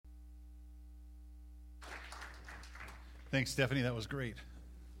Thanks, Stephanie. That was great.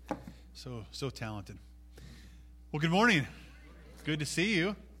 So talented. Well, good morning. Good to see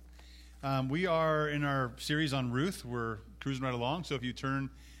you. We are in our series on Ruth. We're cruising right along. So if you turn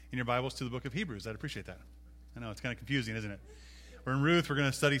in your Bibles to the book of Hebrews, I'd appreciate that. I know it's kind of confusing, isn't it? We're in Ruth. We're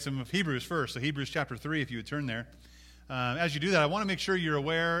going to study some of Hebrews first. So Hebrews chapter 3, if you would turn there. As you do that, I want to make sure you're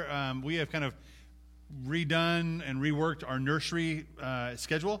aware. We have kind of redone and reworked our nursery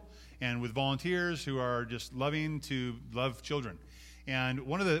schedule, and with volunteers who are just loving to love children. And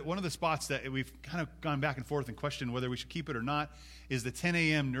one of the spots that we've kind of gone back and forth and questioned whether we should keep it or not is the 10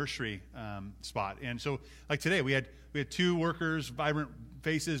 a.m. nursery spot. And so, like today, we had two workers, vibrant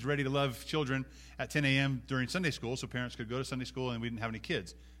faces, ready to love children at 10 a.m. during Sunday school, so parents could go to Sunday school, and we didn't have any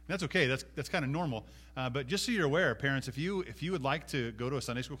kids. And that's okay. That's kind of normal. But just so you're aware, parents, if you would like to go to a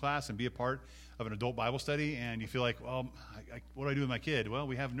Sunday school class and be a part of an adult Bible study, and you feel like, well, what do I do with my kid? Well,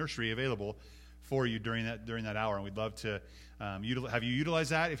 we have nursery available for you during that hour, and we'd love to have you utilize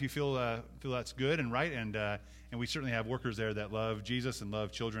that if you feel that's good and right. And we certainly have workers there that love Jesus and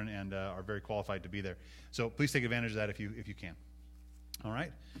love children and are very qualified to be there. So please take advantage of that if you can. All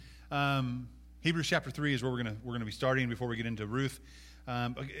right. Hebrews chapter 3 is where we're gonna be starting before we get into Ruth.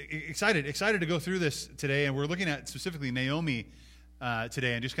 Excited to go through this today, and we're looking at specifically Naomi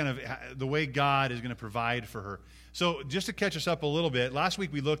today, and just kind of the way God is going to provide for her. So just to catch us up a little bit, last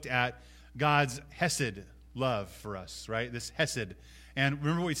week we looked at God's Hesed love for us, right? This Hesed. And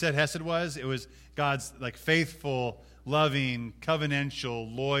remember what we said Hesed was? It was God's like faithful, loving,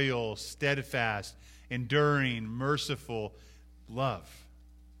 covenantal, loyal, steadfast, enduring, merciful love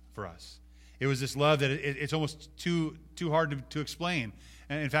for us. It was this love that it's almost too hard to explain.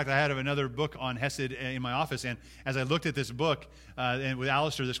 And in fact, I had another book on Hesed in my office, and as I looked at this book, and with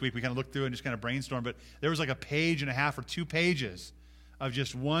Alistair this week, we kind of looked through and just kind of brainstormed, but there was like a page and a half or 2 pages of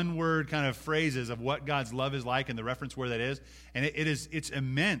just one word kind of phrases of what God's love is like and the reference where that is. And it's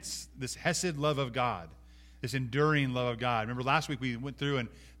immense, this Hesed love of God, this enduring love of God. Remember last week we went through and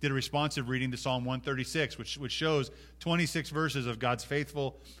did a responsive reading to Psalm 136, which shows 26 verses of God's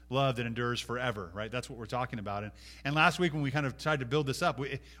faithful love that endures forever, right? That's what we're talking about. And last week when we kind of tried to build this up,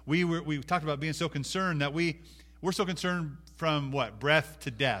 we talked about being so concerned that we're so concerned from what? Breath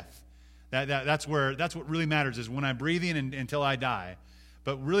to death. That's what really matters, is when I'm breathing until I die.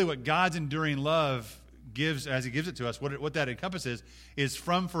 But really what God's enduring love gives, as he gives it to us, what that encompasses is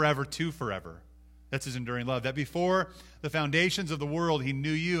from forever to forever. That's his enduring love. That before the foundations of the world, he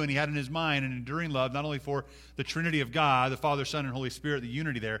knew you, and he had in his mind an enduring love, not only for the Trinity of God, the Father, Son, and Holy Spirit, the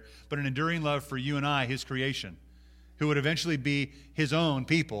unity there, but an enduring love for you and I, his creation, who would eventually be his own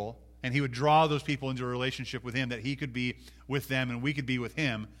people, and he would draw those people into a relationship with him, that he could be with them and we could be with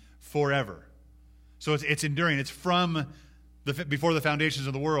him forever. So it's enduring. It's from before the foundations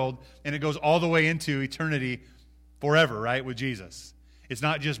of the world, and it goes all the way into eternity forever, right, with Jesus. It's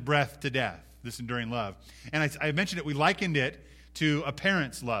not just breath to death, this enduring love. And I mentioned it, we likened it to a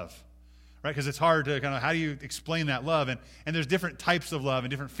parent's love, right? Because it's hard to kind of, how do you explain that love? And there's different types of love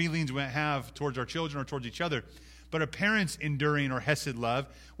and different feelings we have towards our children or towards each other. But a parent's enduring or Hesed love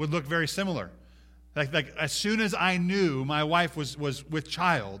would look very similar. Like as soon as I knew my wife was with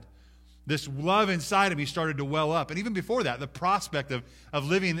child, this love inside of me started to well up. And even before that, the prospect of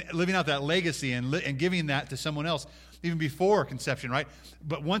living out that legacy and giving that to someone else, even before conception, right?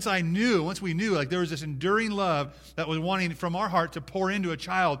 But once we knew, like there was this enduring love that was wanting from our heart to pour into a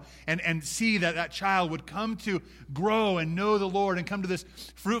child and see that child would come to grow and know the Lord and come to this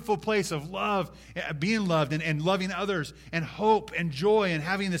fruitful place of love, being loved and loving others and hope and joy and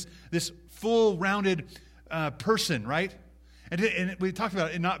having this full rounded person, right? And we talked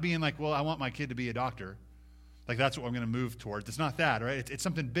about it not being like, well, I want my kid to be a doctor. Like that's what I'm going to move towards. It's not that, right? It's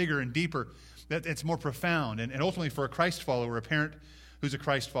something bigger and deeper. That it's more profound. And ultimately for a Christ follower, a parent who's a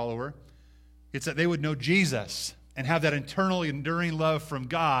Christ follower, it's that they would know Jesus and have that eternal, enduring love from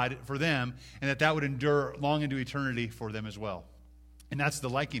God for them, and that would endure long into eternity for them as well. And that's the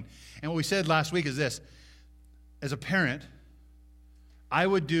liking. And what we said last week is this. As a parent, I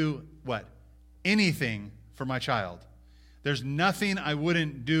would do what? Anything for my child. There's nothing I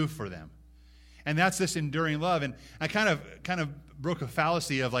wouldn't do for them. And that's this enduring love. And I kind of broke a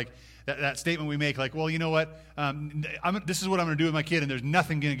fallacy of like that statement we make, like, well, you know what? This is what I'm going to do with my kid, and there's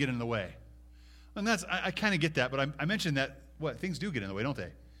nothing going to get in the way. And I kind of get that, but I mentioned that things do get in the way, don't they?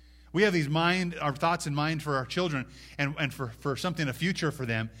 We have our thoughts in mind for our children and for something, a future for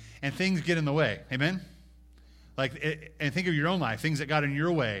them, and things get in the way. Amen? And think of your own life, things that got in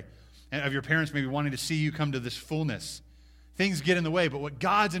your way, and of your parents maybe wanting to see you come to this fullness. Things get in the way, but what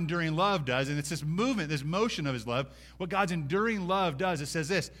God's enduring love does, and it's this movement, this motion of his love, what God's enduring love does, it says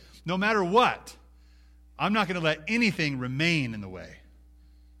this: no matter what, I'm not going to let anything remain in the way.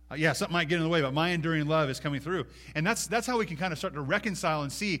 Yeah, something might get in the way, but my enduring love is coming through. And that's how we can kind of start to reconcile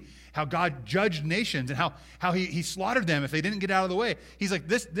and see how God judged nations and how he slaughtered them if they didn't get out of the way. He's like,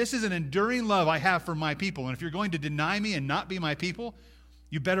 this is an enduring love I have for my people. And if you're going to deny me and not be my people,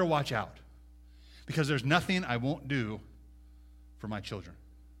 you better watch out. Because there's nothing I won't do for my children.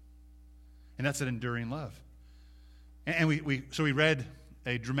 And that's an enduring love. And we read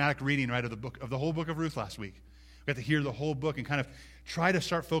a dramatic reading, right, of the whole book of Ruth last week. We got to hear the whole book and kind of try to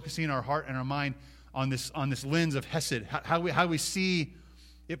start focusing our heart and our mind on this lens of Hesed, how we see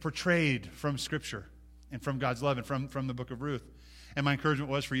it portrayed from Scripture and from God's love and from the book of Ruth. And my encouragement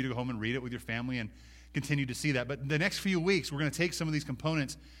was for you to go home and read it with your family and continue to see that. But the next few weeks, we're going to take some of these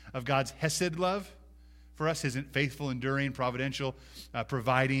components of God's Hesed love for us, his faithful, enduring, providential,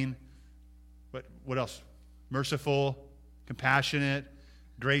 providing, but what else? Merciful, compassionate,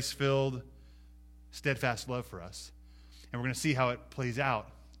 grace-filled, steadfast love for us. And we're going to see how it plays out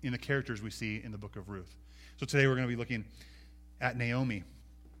in the characters we see in the book of Ruth. So today we're going to be looking at Naomi.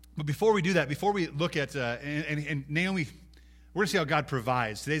 But before we do that, before we look at, and Naomi, we're going to see how God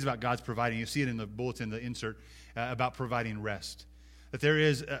provides. Today's about God's providing. You see it in the bulletin, the insert, about providing rest. That there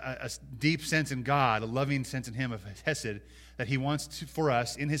is a deep sense in God, a loving sense in him of Hesed, that he wants for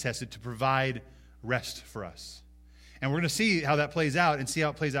us, in his Hesed, to provide rest for us. And we're going to see how that plays out and see how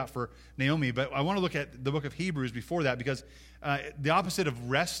it plays out for Naomi. But I want to look at the book of Hebrews before that because the opposite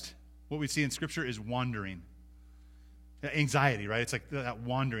of rest, what we see in Scripture, is wandering. Anxiety, right? It's like that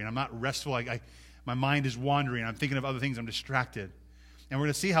wandering. I'm not restful. My mind is wandering. I'm thinking of other things. I'm distracted. And we're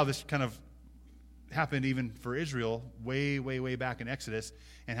going to see how this kind of happened even for Israel way, way, way back in Exodus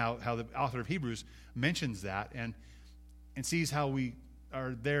and how the author of Hebrews mentions that and sees how we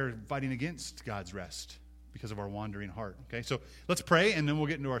are there fighting against God's rest because of our wandering heart. Okay, so let's pray, and then we'll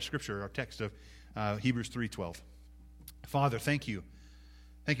get into our scripture, our text of Hebrews 3:12. Father, thank you.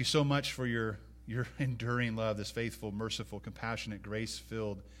 Thank you so much for your enduring love, this faithful, merciful, compassionate,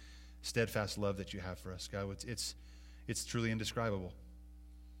 grace-filled, steadfast love that you have for us, God. It's truly indescribable.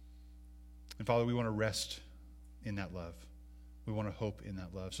 And Father, we want to rest in that love. We want to hope in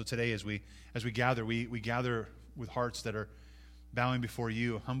that love. So today, as we gather, we gather with hearts that are bowing before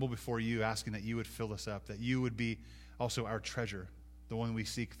you, humble before you, asking that you would fill us up, that you would be also our treasure, the one we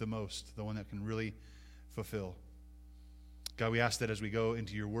seek the most, the one that can really fulfill. God, we ask that as we go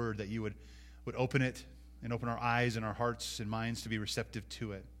into your word, that you would open it and open our eyes and our hearts and minds to be receptive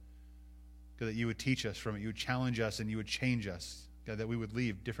to it. God, that you would teach us from it, you would challenge us, and you would change us. God, that we would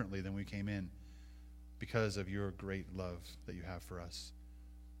leave differently than we came in because of your great love that you have for us.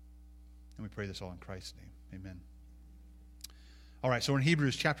 And we pray this all in Christ's name. Amen. All right, so we're in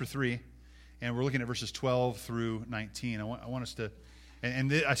Hebrews chapter 3, and we're looking at verses 12 through 19. I want us to,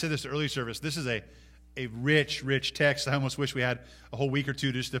 I said this to early service, this is a rich, rich text. I almost wish we had a whole week or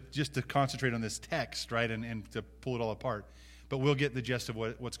two just to concentrate on this text, right, and to pull it all apart. But we'll get the gist of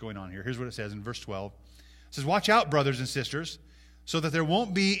what's going on here. Here's what it says in verse 12. It says, "Watch out, brothers and sisters, so that there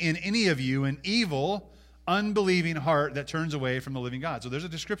won't be in any of you an evil, unbelieving heart that turns away from the living God." So there's a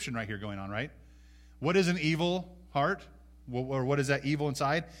description right here going on, right? What is an evil heart? Or what is that evil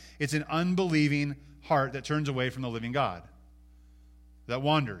inside? It's an unbelieving heart that turns away from the living God, that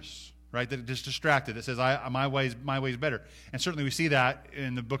wanders, right? That is distracted. That says, my way is better. And certainly we see that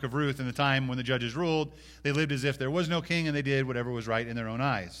in the book of Ruth in the time when the judges ruled. They lived as if there was no king, and they did whatever was right in their own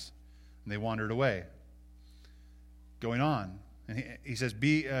eyes. And they wandered away. Going on. And he says,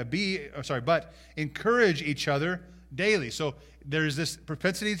 but encourage each other daily. So there's this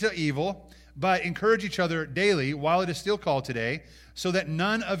propensity to evil, but encourage each other daily while it is still called today, so that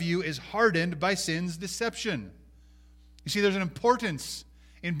none of you is hardened by sin's deception. You see, there's an importance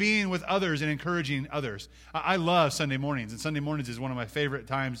in being with others and encouraging others. I love Sunday mornings, and Sunday mornings is one of my favorite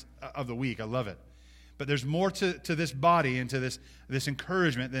times of the week. I love it. But there's more to this body and to this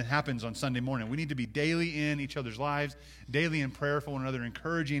encouragement that happens on Sunday morning. We need to be daily in each other's lives, daily in prayer for one another,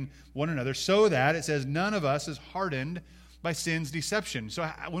 encouraging one another, so that, it says, none of us is hardened by sin's deception. So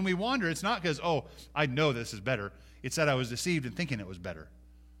when we wander, it's not because, I know this is better. It's that I was deceived in thinking it was better.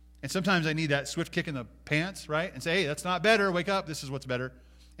 And sometimes I need that swift kick in the pants, right? And say, hey, that's not better. Wake up. This is what's better.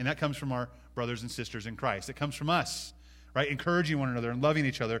 And that comes from our brothers and sisters in Christ. It comes from us, right? Encouraging one another and loving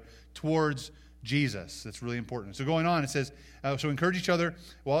each other towards Jesus. That's really important. So going on, it says, so encourage each other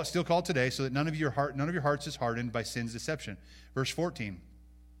while it's still called today, so that none of your hearts is hardened by sin's deception. Verse 14,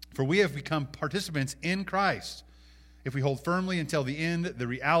 "For we have become participants in Christ, if we hold firmly until the end the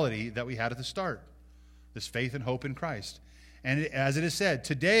reality that we had at the start, this faith and hope in Christ. And as it is said,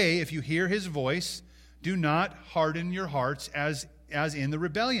 today, if you hear his voice, do not harden your hearts as in the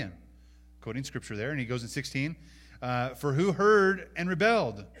rebellion." quoting scripture there, and he goes in 16, for who heard and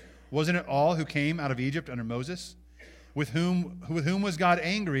rebelled? Wasn't it all who came out of Egypt under Moses? With whom was God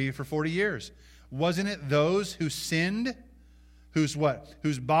angry for 40 years? Wasn't it those who sinned, whose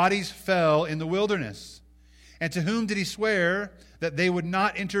bodies fell in the wilderness? And to whom did he swear that they would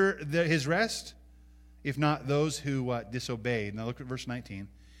not enter his rest? If not those who disobeyed. Now look at verse 19.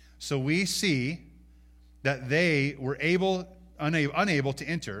 So we see that they were unable to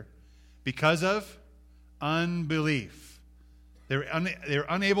enter because of unbelief. They were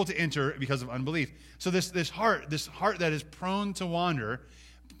unable to enter because of unbelief. So this heart that is prone to wander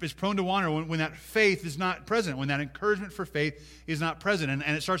when that faith is not present, when that encouragement for faith is not present,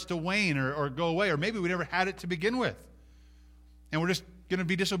 and it starts to wane or go away, or maybe we never had it to begin with, and we're just going to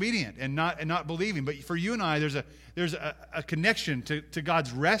be disobedient and not believing. But for you and I, there's a connection to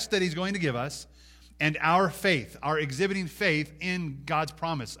God's rest that He's going to give us, and our faith, our exhibiting faith in God's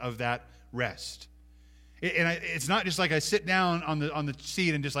promise of that rest. It's not just like I sit down on the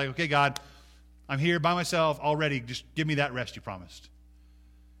seat and just like, okay, God, I'm here by myself already. Just give me that rest you promised.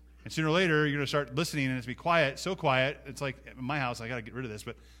 And sooner or later, you're going to start listening, and it's be quiet, so quiet. It's like in my house, I got to get rid of this.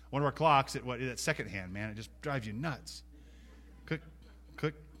 But one of our clocks, that second hand, man, it just drives you nuts. Click,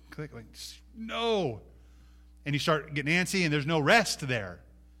 click, click. Like, no. And you start getting antsy, and there's no rest there.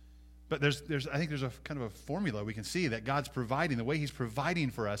 But I think there's a kind of a formula we can see that God's providing, the way He's providing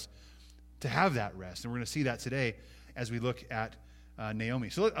for us to have that rest. And we're going to see that today as we look at Naomi.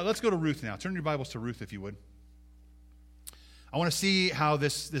 So let's go to Ruth now. Turn your Bibles to Ruth, if you would. I want to see how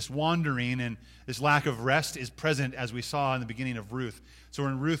this wandering and this lack of rest is present as we saw in the beginning of Ruth. So we're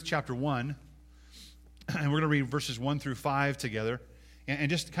in Ruth chapter 1, and we're going to read verses 1 through 5 together. And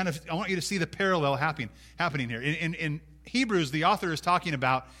just kind of, I want you to see the parallel happening here. In Hebrews, the author is talking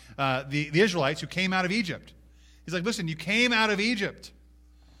about the Israelites who came out of Egypt. He's like, listen, you came out of Egypt.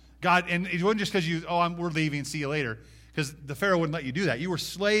 God, and it wasn't just because we're leaving, see you later, because the Pharaoh wouldn't let you do that. You were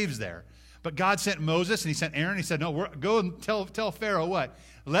slaves there. But God sent Moses and He sent Aaron. He said, no, go and tell Pharaoh what?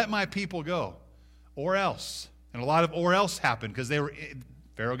 Let my people go, or else. And a lot of or else happened because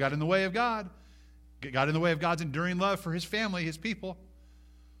Pharaoh got in the way of God, got in the way of God's enduring love for His family, His people.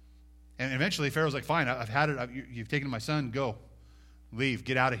 And eventually Pharaoh's like, fine, I've had it. You've taken my son. Go, leave,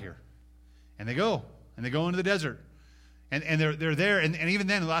 get out of here. And they go into the desert. And they're there, and even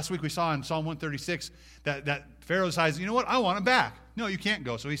then, last week we saw in Psalm 136 that Pharaoh decides, you know what, I want him back. No, you can't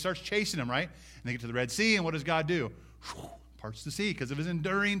go. So he starts chasing him, right? And they get to the Red Sea, and what does God do? Parts the sea because of His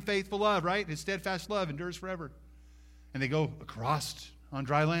enduring, faithful love, right? His steadfast love endures forever. And they go across on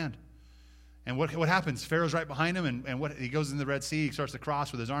dry land. And what happens? Pharaoh's right behind him, and he goes in the Red Sea, he starts to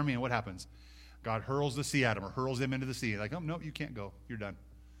cross with his army, and what happens? God hurls the sea at him, or hurls them into the sea. Like, oh, no, you can't go. You're done.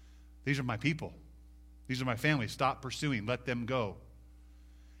 These are my people. These are my family. Stop pursuing. Let them go.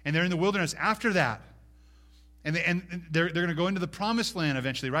 And they're in the wilderness after that. And they're going to go into the promised land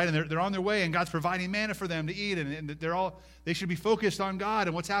eventually, right? And they're on their way, and God's providing manna for them to eat. And they should be focused on God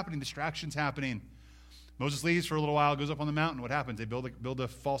and what's happening. Distractions happening. Moses leaves for a little while, goes up on the mountain. What happens? They build a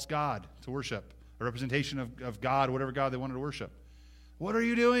false god to worship, a representation of God, whatever God they wanted to worship. What are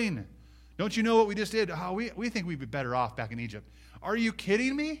you doing? Don't you know what we just did? Oh, we think we'd be better off back in Egypt. Are you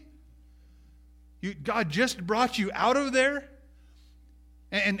kidding me? God just brought you out of there?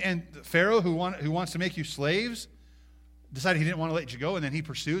 And Pharaoh, who wants to make you slaves, decided he didn't want to let you go, and then he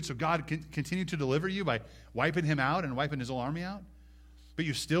pursued. So God continued to deliver you by wiping him out and wiping his whole army out. But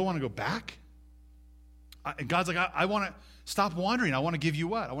you still want to go back? And God's like, I want to stop wandering. I want to give you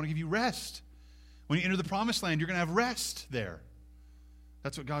what? I want to give you rest. When you enter the promised land, you're going to have rest there.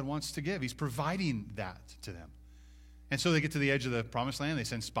 That's what God wants to give. He's providing that to them. And so they get to the edge of the promised land. They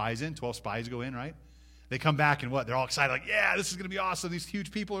send spies in. 12 spies go in, right? They come back and what? They're all excited, like, yeah, this is going to be awesome. These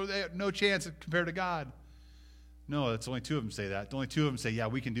huge people are there. No chance compared to God. No, it's only 2 of them say that. Only 2 of them say, yeah,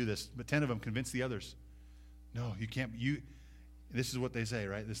 we can do this. But 10 of them convince the others. No, you can't. This is what they say,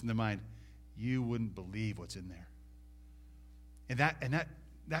 right? This is in their mind. You wouldn't believe what's in there. And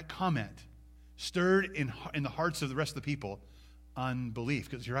that comment stirred in the hearts of the rest of the people unbelief.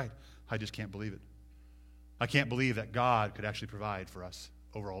 Because you're right. I just can't believe it. I can't believe that God could actually provide for us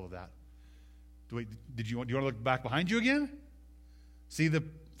over all of that. Do you want to look back behind you again? See the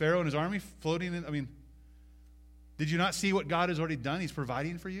Pharaoh and his army floating in? I mean, did you not see what God has already done? He's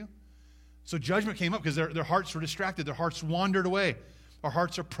providing for you. So judgment came up because their hearts were distracted. Their hearts wandered away. Our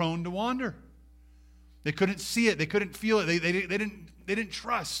hearts are prone to wander. They couldn't see it. They couldn't feel it. They didn't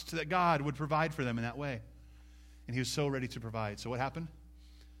trust that God would provide for them in that way. And He was so ready to provide. So what happened?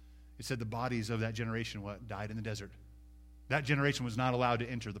 It said the bodies of that generation died in the desert. That generation was not allowed to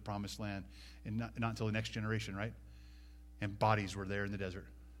enter the promised land, and not until the next generation, right? And bodies were there in the desert.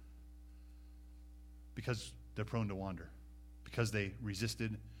 Because they're prone to wander. Because they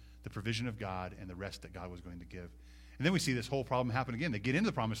resisted the provision of God and the rest that God was going to give. And then we see this whole problem happen again. They get into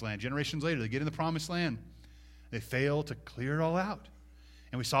the promised land. Generations later, they get in the promised land. They fail to clear it all out.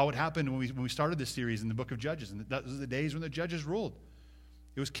 And we saw what happened when we started this series in the book of Judges. And that was the days when the judges ruled.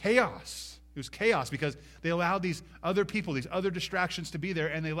 It was chaos. It was chaos because they allowed these other people, these other distractions to be there,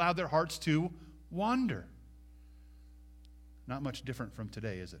 and they allowed their hearts to wander. Not much different from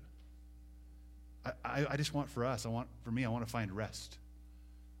today, is it? I just want for us, for me, I want to find rest.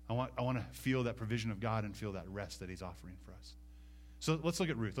 I want to feel that provision of God and feel that rest that he's offering for us. So let's look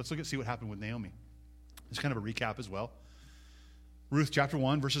at Ruth. Let's see what happened with Naomi. It's kind of a recap as well. Ruth chapter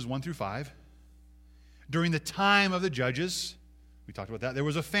 1, verses 1 through 5. During the time of the judges, we talked about that, there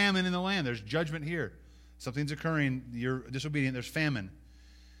was a famine in the land. There's judgment here. Something's occurring. You're disobedient. There's famine.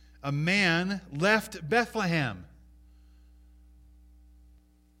 A man left Bethlehem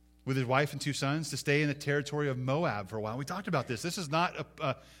with his wife and 2 sons to stay in the territory of Moab for a while. We talked about this. This is not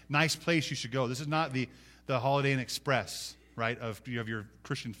a nice place you should go. This is not the Holiday Inn Express, right, of your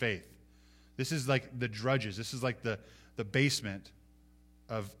Christian faith. This is like the drudges. This is like the basement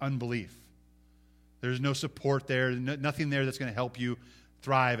of unbelief. There's no support there, nothing there that's going to help you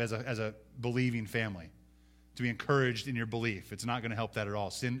thrive as a believing family, to be encouraged in your belief. It's not going to help that at all.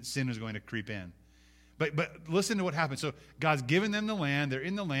 Sin is going to creep in. But listen to what happens. So God's given them the land. They're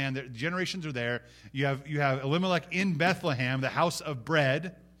in the land. Their generations are there. You have Elimelech in Bethlehem, the house of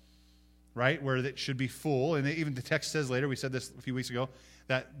bread, right, where it should be full. And even the text says later, we said this a few weeks ago,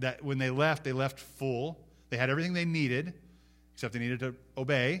 that when they left full. They had everything they needed, except they needed to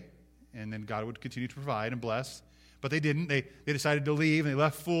obey, and then God would continue to provide and bless. But they didn't. They decided to leave, and they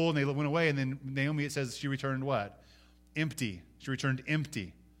left full, and they went away. And then Naomi, it says she returned what? Empty. She returned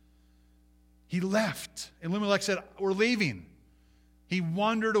empty. He left. And Elimelech said, we're leaving. He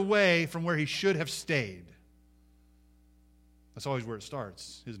wandered away from where he should have stayed. That's always where it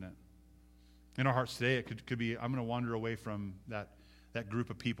starts, isn't it? In our hearts today, it could be, I'm going to wander away from that group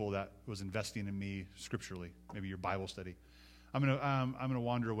of people that was investing in me scripturally, maybe your Bible study. I'm going to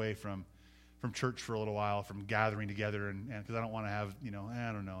wander away from church for a little while, from gathering together, and because I don't want to have,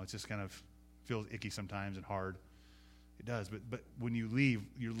 I don't know, it just kind of feels icky sometimes and hard. It does, but when you leave,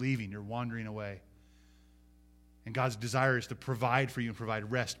 you're leaving, you're wandering away. And God's desire is to provide for you and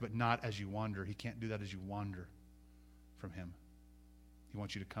provide rest, but not as you wander. He can't do that as you wander from him. He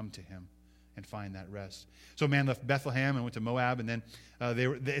wants you to come to him and find that rest. So a man left Bethlehem and went to Moab, and then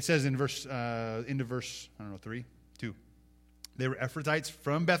it says in verse 3, 2. They were Ephrathites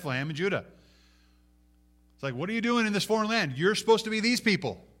from Bethlehem in Judah. It's like, what are you doing in this foreign land? You're supposed to be these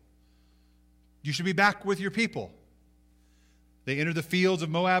people. You should be back with your people. They entered the fields of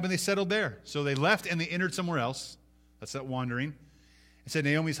Moab and they settled there. So they left and they entered somewhere else. That's that wandering. It said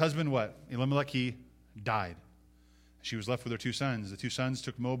Naomi's husband, what? Elimelech, he died. She was left with her 2 sons. The 2 sons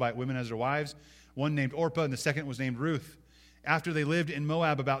took Moabite women as their wives, one named Orpah and the second was named Ruth. After they lived in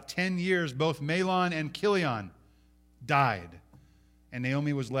Moab about 10 years, both Mahlon and Chilion died. And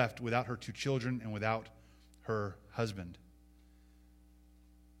Naomi was left without her 2 children and without her husband.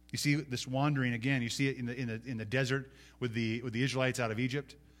 You see this wandering again. You see it in the desert with the Israelites out of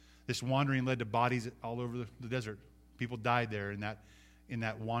Egypt. This wandering led to bodies all over the desert. People died there in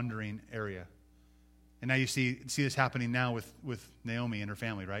that wandering area. And now you see this happening now with Naomi and her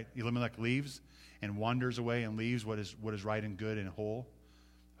family, right? Elimelech leaves and wanders away and leaves what is right and good and whole,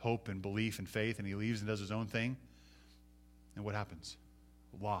 hope and belief and faith, and he leaves and does his own thing. And what happens?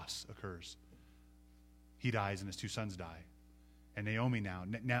 Loss occurs. He dies and his 2 sons die. And Naomi now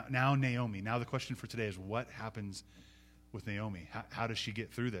Naomi. Now the question for today is, what happens with Naomi? How does she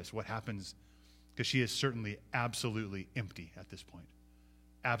get through this? What happens? Because she is certainly absolutely empty at this point.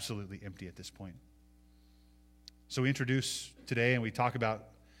 Absolutely empty at this point. So we introduce today and we talk about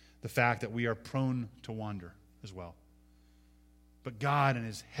the fact that we are prone to wander as well. But God in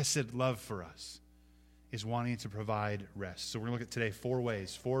his hesed love for us is wanting to provide rest. So we're going to look at today 4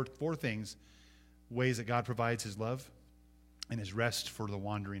 ways, four things, ways that God provides his love and his rest for the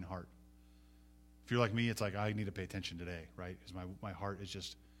wandering heart. If you're like me, it's like, I need to pay attention today, right? Because my heart is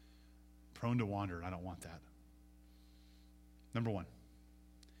just prone to wander, and I don't want that. Number 1,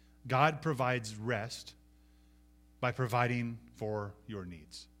 God provides rest by providing for your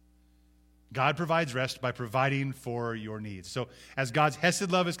needs. God provides rest by providing for your needs. So as God's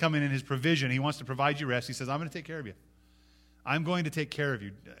hesed love is coming in his provision, he wants to provide you rest. He says, I'm going to take care of you. I'm going to take care of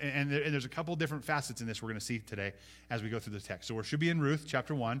you. And there's a couple different facets in this we're going to see today as we go through the text. So we should be in Ruth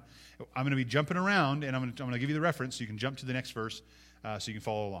chapter 1. I'm going to be jumping around, and I'm going to give you the reference so you can jump to the next verse so you can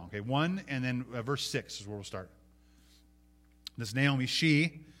follow along. Okay, 1 and then verse 6 is where we'll start. This Naomi,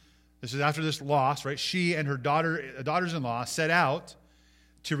 she This is after this loss, right? She and her daughters-in-law set out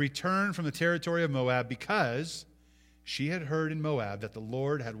to return from the territory of Moab because she had heard in Moab that the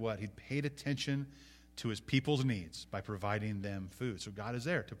Lord had what? He'd paid attention to his people's needs by providing them food. So God is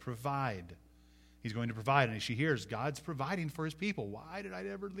there to provide. He's going to provide. And she hears God's providing for his people. Why did I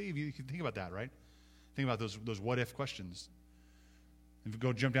ever leave? You can think about that, right? Think about those what-if questions. If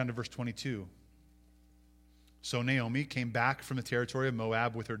we jump down to verse 22. So Naomi came back from the territory of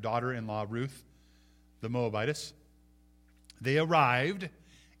Moab with her daughter-in-law Ruth, the Moabitess. They arrived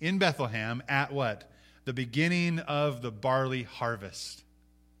in Bethlehem at what? The beginning of the barley harvest.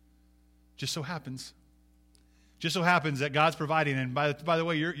 Just so happens that God's providing. And by the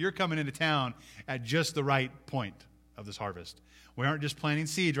way, you're coming into town at just the right point of this harvest. We aren't just planting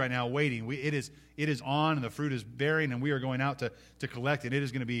seeds right now, waiting. It is on, and the fruit is bearing, and we are going out to collect. And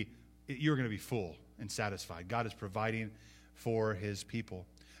you're going to be full and satisfied. God is providing for his people.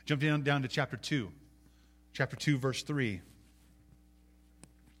 Jump down to chapter 2. Chapter 2, verse 3.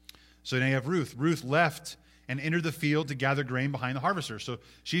 So now you have Ruth. Ruth left and entered the field to gather grain behind the harvester. So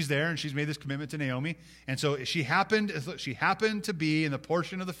she's there, and she's made this commitment to Naomi. And so she happened to be in the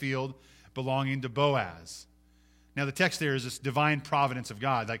portion of the field belonging to Boaz. Now the text there is this divine providence of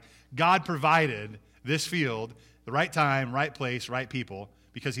God. Like God provided this field, the right time, right place, right people,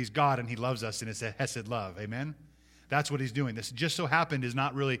 because he's God and he loves us, and it's a hesed love. Amen? That's what he's doing. This just so happened is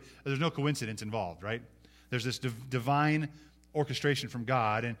not really, there's no coincidence involved, right? There's this divine orchestration from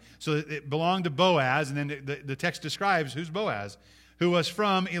God. And so it belonged to Boaz, and then the text describes who's Boaz, who was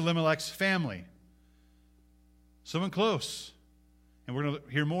from Elimelech's family. Someone close. And we're going to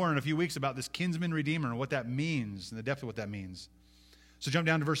hear more in a few weeks about this kinsman redeemer and what that means and the depth of what that means. So jump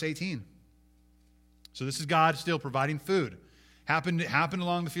down to verse 18. So this is God still providing food. Happened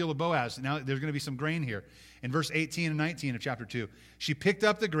along the field of Boaz. Now there's going to be some grain here. In verse 18 and 19 of chapter 2, she picked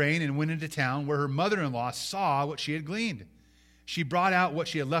up the grain and went into town where her mother-in-law saw what she had gleaned. She brought out what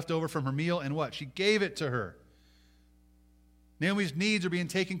she had left over from her meal, and what? She gave it to her. Naomi's needs are being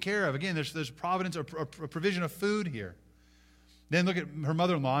taken care of. Again, there's providence or provision of food here. Then look at her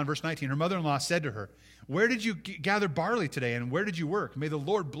mother-in-law in verse 19. Her mother-in-law said to her, "Where did you gather barley today, and where did you work? May the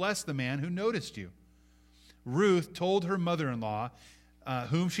Lord bless the man who noticed you." Ruth told her mother-in-law,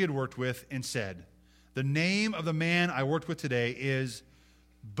 whom she had worked with, and said, "The name of the man I worked with today is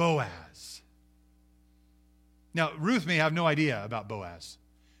Boaz." Now, Ruth may have no idea about Boaz.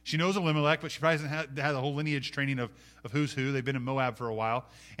 She knows Elimelech, but she probably hasn't had the whole lineage training of who's who. They've been in Moab for a while.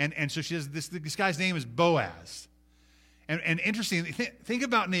 And so she says, this guy's name is Boaz. And interesting, think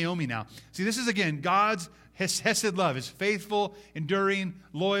about Naomi now. See, this is, again, God's hesed love, his faithful, enduring,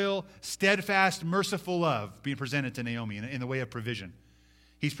 loyal, steadfast, merciful love being presented to Naomi in the way of provision.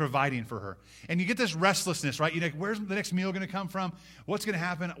 He's providing for her. And you get this restlessness, right? You're like, where's the next meal going to come from? What's going to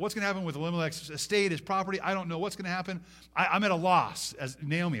happen? What's going to happen with Elimelech's estate, his property? I don't know. What's going to happen? I'm at a loss as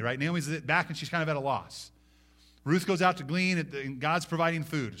Naomi, right? Naomi's back and she's kind of at a loss. Ruth goes out to glean, and God's providing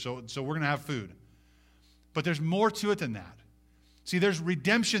food. So we're going to have food. But there's more to it than that. See, there's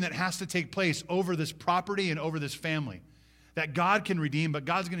redemption that has to take place over this property and over this family that God can redeem, but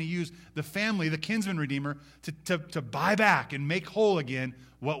God's going to use the family, the kinsman redeemer, to buy back and make whole again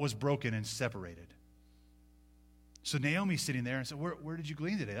what was broken and separated. So Naomi's sitting there and said, where did you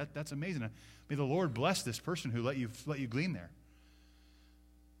glean today? That's amazing. May the Lord bless this person who let you glean there.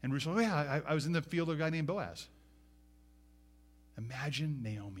 And Ruth said, I was in the field of a guy named Boaz. Imagine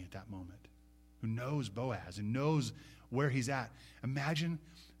Naomi at that moment, who knows Boaz and knows where he's at. Imagine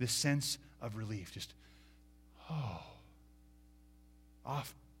this sense of relief. Just,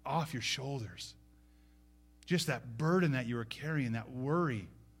 off your shoulders. Just that burden that you were carrying, that worry.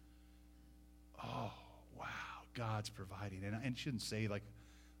 Oh, wow, God's providing. And it shouldn't say, like,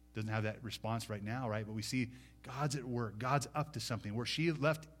 doesn't have that response right now, right? But we see God's at work. God's up to something. Where she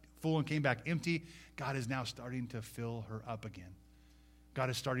left full and came back empty, God is now starting to fill her up again. God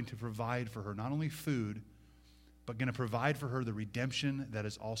is starting to provide for her not only food, but going to provide for her the redemption that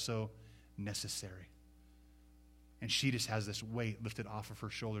is also necessary. And she just has this weight lifted off of her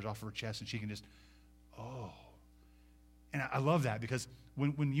shoulders, off of her chest, and she can just, And I love that, because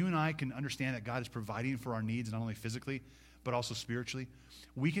when you and I can understand that God is providing for our needs, not only physically, but also spiritually,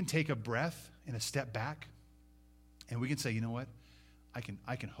 we can take a breath and a step back, and we can say, you know what? I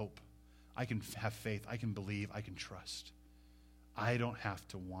can hope. I can have faith. I can believe. I can trust. I don't have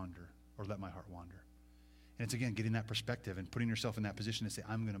to wander or let my heart wander. And it's, again, getting that perspective and putting yourself in that position to say,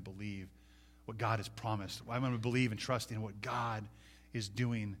 I'm going to believe what God has promised. I'm going to believe and trust in what God is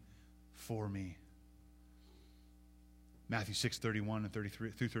doing for me. Matthew 6:31 and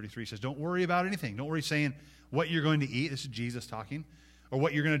 33 through 33 says, don't worry about anything. Don't worry saying what you're going to eat. This is Jesus talking. or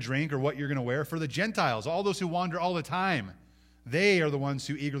what you're going to drink or what you're going to wear. For the Gentiles, all those who wander all the time, they are the ones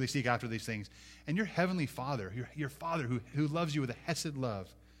who eagerly seek after these things. And your heavenly Father, your Father who loves you with a hesed love,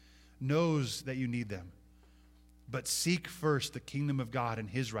 knows that you need them. But seek first the kingdom of God and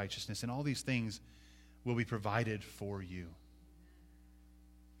his righteousness, and all these things will be provided for you.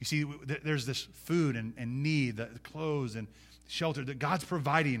 You see, there's this food and need, the clothes and shelter that God's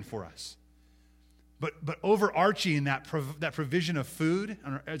providing for us. But overarching that provision of food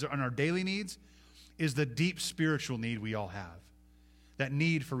on our daily needs is the deep spiritual need we all have. That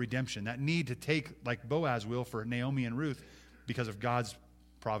need for redemption, that need to take, like Boaz will for Naomi and Ruth, because of God's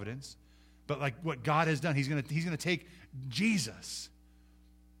providence. But like what God has done, he's going to take Jesus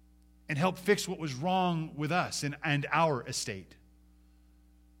and help fix what was wrong with us and our estate,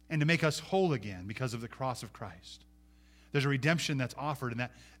 and to make us whole again because of the cross of Christ. There's a redemption that's offered, and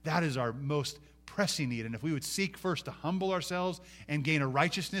that is our most pressing need. And if we would seek first to humble ourselves and gain a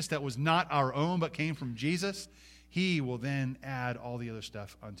righteousness that was not our own but came from Jesus, he will then add all the other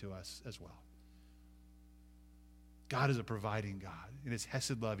stuff unto us as well. God is a providing God. In his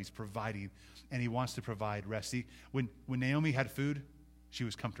hesed love, he's providing, and he wants to provide rest. See, when Naomi had food, she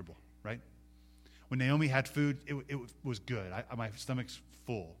was comfortable, right? When Naomi had food, it was good. My stomach's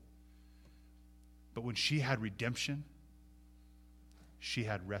full. But when she had redemption, she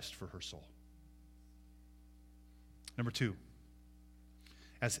had rest for her soul. Number 2,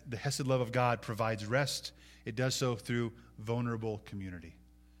 as the hesed love of God provides rest, it does so through vulnerable community.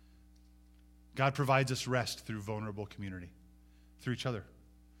 God provides us rest through vulnerable community, through each other.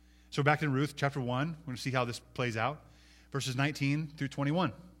 So back in Ruth chapter 1, we're going to see how this plays out. Verses 19 through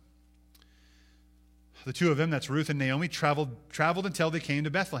 21. The two of them, that's Ruth and Naomi, traveled until they came to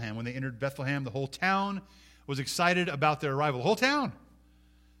Bethlehem. When they entered Bethlehem, the whole town was excited about their arrival. The whole town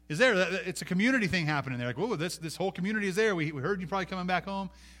is there. It's a community thing happening there. Like, whoa, this whole community is there. We heard you probably coming back home.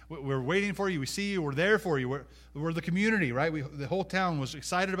 We're waiting for you. We see you. We're there for you. We're the community, right? The whole town was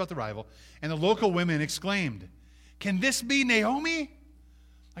excited about the arrival. And the local women exclaimed, "Can this be Naomi?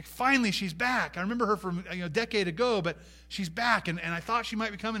 Like, finally, she's back. I remember her from a decade ago, but she's back, and I thought she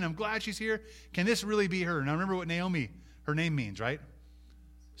might be coming. I'm glad she's here. Can this really be her?" And I remember what Naomi, her name means, right?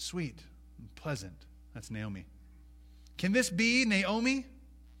 Sweet and pleasant. That's Naomi. Can this be Naomi?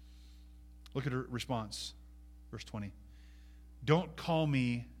 Look at her response. Verse 20. Don't call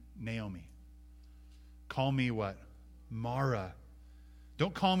me Naomi. Call me what? Mara.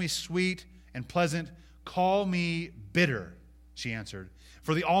 Don't call me sweet and pleasant. Call me bitter, she answered.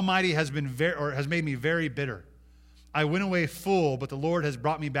 For the Almighty has made me very bitter. I went away full, but the Lord has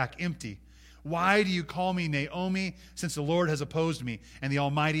brought me back empty. Why do you call me Naomi, since the Lord has opposed me and the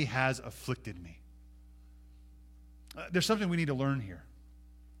Almighty has afflicted me? There's something we need to learn here.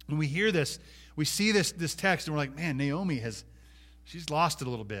 When we hear this, we see this text, and we're like, man, Naomi she's lost it a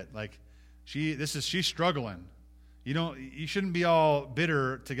little bit. Like, she's struggling. You shouldn't be all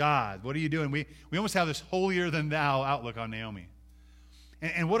bitter to God. What are you doing? We almost have this holier than thou outlook on Naomi.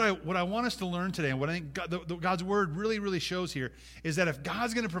 And what I want us to learn today, and what I think God's word really, really shows here, is that if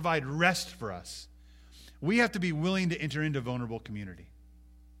God's going to provide rest for us, we have to be willing to enter into vulnerable community.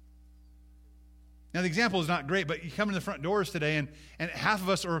 Now, the example is not great, but you come in the front doors today, and half of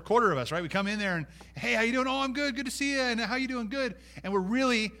us, or a quarter of us, right? We come in there and, hey, how you doing? Oh, I'm good. Good to see you. And how you doing? Good. And we're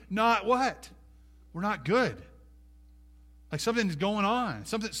really not what? We're not good. Like, something's going on.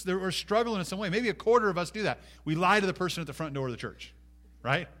 We're struggling in some way. Maybe a quarter of us do that. We lie to the person at the front door of the church,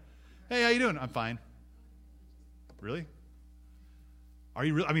 right? Hey, how you doing? I'm fine. Really? Are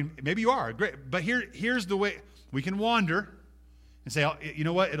you really? I mean, maybe you are. Great. But here's the way. We can wander and say, oh, you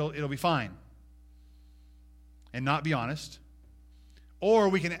know what? It'll be fine. And not be honest. Or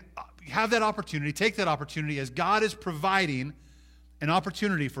we can have that opportunity, take that opportunity as God is providing an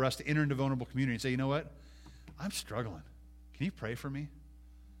opportunity for us to enter into vulnerable community and say, you know what? I'm struggling. Can you pray for me?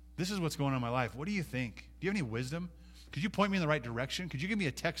 This is what's going on in my life. What do you think? Do you have any wisdom? Could you point me in the right direction? Could you give me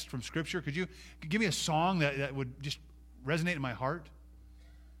a text from Scripture? Could you give me a song that would just resonate in my heart?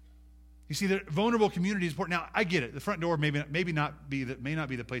 You see, the vulnerable community is important. Now, I get it. The front door may not be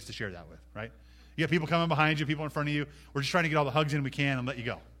the place to share that with, right? You got people coming behind you, people in front of you. We're just trying to get all the hugs in we can and let you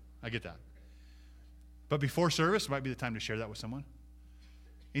go. I get that. But before service might be the time to share that with someone.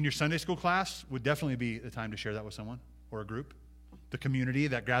 In your Sunday school class would definitely be the time to share that with someone or a group. The community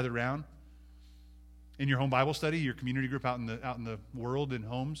that gathered around. In your home Bible study, your community group out in the world in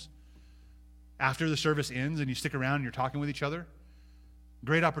homes. After the service ends and you stick around and you're talking with each other.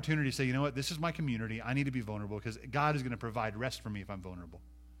 Great opportunity to say, you know what, this is my community. I need to be vulnerable because God is going to provide rest for me if I'm vulnerable.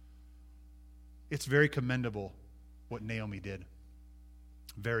 It's very commendable what Naomi did.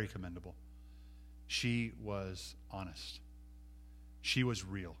 Very commendable. She was honest. she was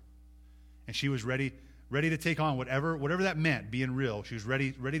real. And she was ready to take on whatever that meant, being real. She was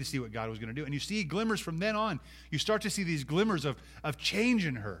ready to see what God was going to do. And you see glimmers from then on. You start to see these glimmers of change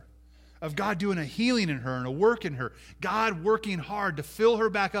in her, of God doing a healing in her and a work in her, God working hard to fill her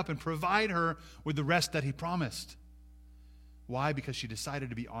back up and provide her with the rest that he promised. Why? Because she decided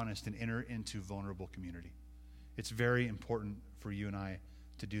to be honest and enter into vulnerable community. It's very important for you and I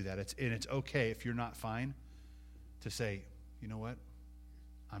to do that. It's okay if you're not fine to say, you know what?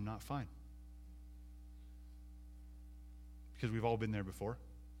 I'm not fine. Because we've all been there before.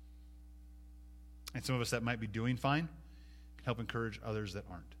 And some of us that might be doing fine can help encourage others that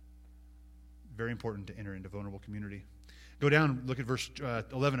aren't. Very important to enter into vulnerable community. Go down, look at verse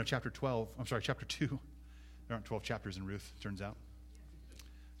 11 of chapter 2. There aren't 12 chapters in Ruth, turns out.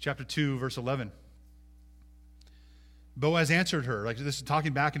 Chapter 2, verse 11. Boaz answered her. Like this is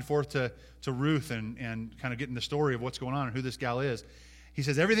talking back and forth to Ruth and kind of getting the story of what's going on and who this gal is. He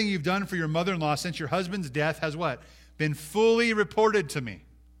says, everything you've done for your mother-in-law since your husband's death has what? Been fully reported to me.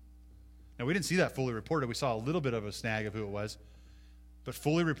 Now, we didn't see that fully reported. We saw a little bit of a snag of who it was. But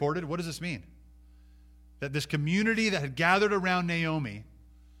fully reported, what does this mean? That this community that had gathered around Naomi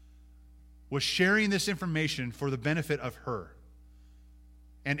was sharing this information for the benefit of her.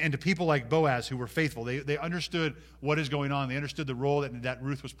 And to people like Boaz who were faithful. They understood what is going on. They understood the role that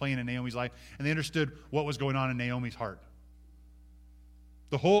Ruth was playing in Naomi's life. And they understood what was going on in Naomi's heart.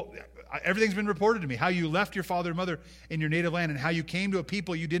 Everything's been reported to me. How you left your father and mother in your native land and how you came to a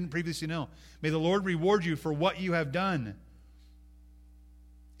people you didn't previously know. May the Lord reward you for what you have done.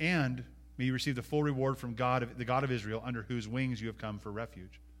 And may you receive the full reward from the God of Israel, under whose wings you have come for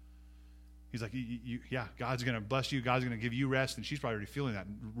refuge. He's like, yeah, God's going to bless you. God's going to give you rest. And she's probably already feeling that.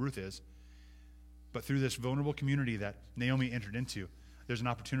 Ruth is. But through this vulnerable community that Naomi entered into, there's an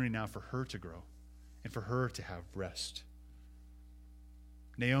opportunity now for her to grow and for her to have rest.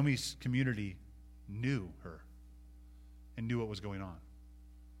 Naomi's community knew her and knew what was going on.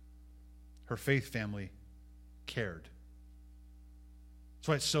 Her faith family cared. That's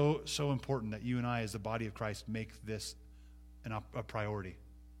why it's so important that you and I, as the body of Christ, make this a priority.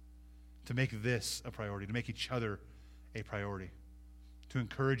 To make this a priority, to make each other a priority, to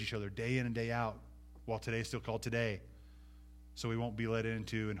encourage each other day in and day out, while today is still called today, so we won't be led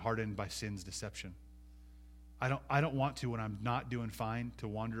into and hardened by sin's deception. I don't want to, when I'm not doing fine, to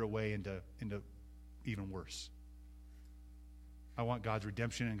wander away into even worse. I want God's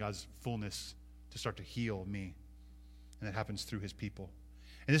redemption and God's fullness to start to heal me, and that happens through his people.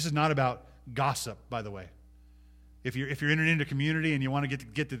 And this is not about gossip, by the way. If you're entering into community and you want to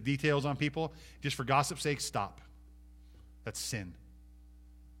get the details on people, just for gossip's sake, stop. That's sin.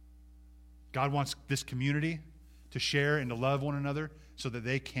 God wants this community to share and to love one another so that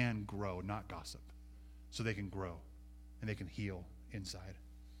they can grow, not gossip. So they can grow and they can heal inside.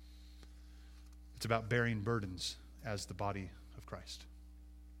 It's about bearing burdens as the body of Christ.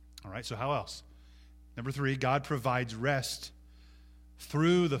 All right, so how else? Number 3, God provides rest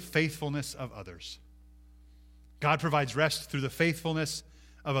through the faithfulness of others. God provides rest through the faithfulness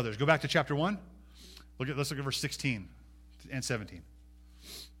of others. Go back to chapter 1. Let's look at verse 16 and 17.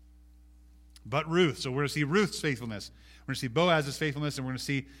 But Ruth, so we're going to see Ruth's faithfulness. We're going to see Boaz's faithfulness, and we're going to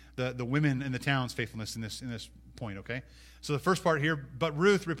see the women in the town's faithfulness in this point, okay? So the first part here, but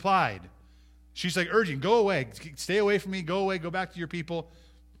Ruth replied. She's like urging, go away, stay away from me, go away, go back to your people.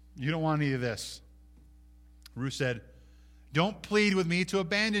 You don't want any of this. Ruth said, don't plead with me to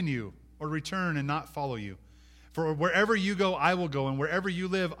abandon you or return and not follow you. For wherever you go, I will go, and wherever you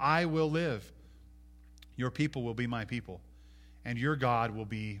live, I will live. Your people will be my people, and your God will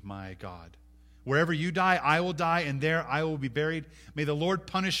be my God. Wherever you die, I will die, and there I will be buried. May the Lord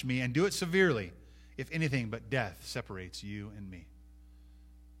punish me, and do it severely, if anything but death separates you and me.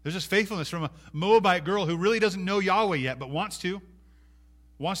 There's this faithfulness from a Moabite girl who really doesn't know Yahweh yet, but wants to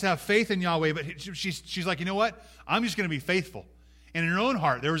have faith in Yahweh, but she's like, you know what? I'm just going to be faithful. And in her own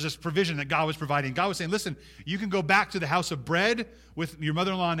heart, there was this provision that God was providing. God was saying, listen, you can go back to the house of bread with your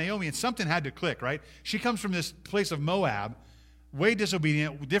mother-in-law Naomi, and something had to click, right? She comes from this place of Moab, way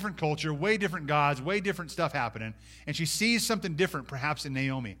disobedient, different culture, way different gods, way different stuff happening, and she sees something different perhaps in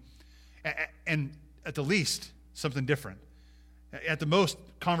Naomi. And at the least, something different. At the most,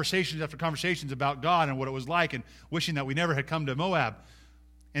 conversations after conversations about God and what it was like, and wishing that we never had come to Moab.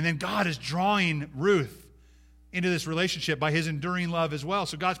 And then God is drawing Ruth into this relationship by his enduring love as well.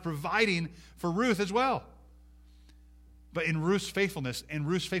 So God's providing for Ruth as well. But in Ruth's faithfulness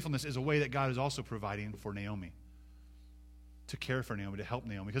is a way that God is also providing for Naomi. To care for Naomi, to help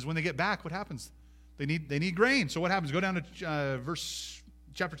Naomi. Because when they get back, what happens? They need grain. So what happens? Go down to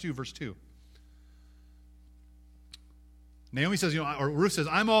chapter 2, verse 2. Naomi says, or Ruth says,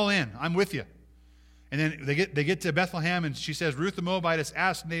 I'm all in. I'm with you. And then they get to Bethlehem, and she says, Ruth the Moabitess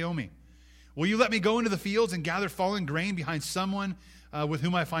asked Naomi, will you let me go into the fields and gather fallen grain behind someone with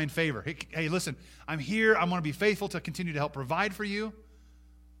whom I find favor? Hey, listen, I'm here. I want to be faithful to continue to help provide for you.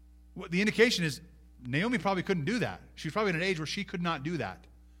 The indication is Naomi probably couldn't do that. She's probably at an age where she could not do that.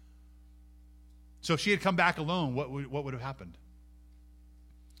 So if she had come back alone, what would have happened?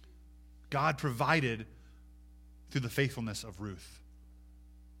 God provided through the faithfulness of Ruth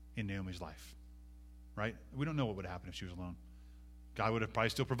in Naomi's life. Right? We don't know what would happen if she was alone. God would have probably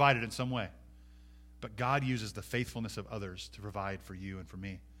still provided in some way. But God uses the faithfulness of others to provide for you and for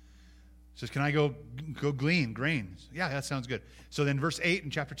me. He says, can I go glean grains? Yeah, that sounds good. So then verse 8 in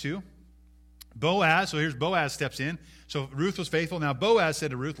chapter 2, Boaz, so here's Boaz steps in. So Ruth was faithful. Now Boaz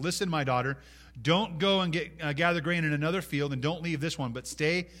said to Ruth, listen, my daughter, don't go and gather grain in another field, and don't leave this one, but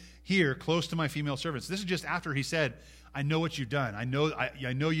stay here close to my female servants. This is just after he said, I know what you've done. I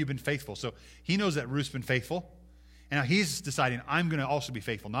know you've been faithful. So he knows that Ruth's been faithful. And now he's deciding, I'm going to also be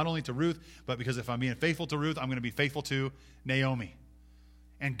faithful, not only to Ruth, but because if I'm being faithful to Ruth, I'm going to be faithful to Naomi.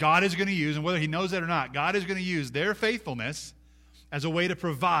 And God is going to use, and whether he knows that or not, God is going to use their faithfulness as a way to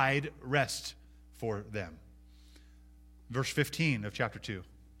provide rest for them. Verse 15 of chapter 2,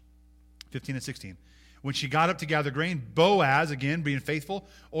 15 and 16. When she got up to gather grain, Boaz, again being faithful,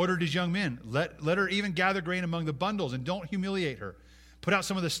 ordered his young men, let her even gather grain among the bundles, and don't humiliate her. Put out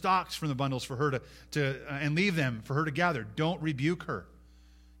some of the stalks from the bundles for her and leave them for her to gather. Don't rebuke her.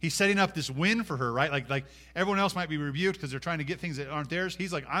 He's setting up this win for her, right? Like everyone else might be rebuked because they're trying to get things that aren't theirs.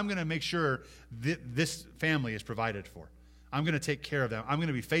 He's like, I'm going to make sure that this family is provided for. I'm going to take care of them. I'm going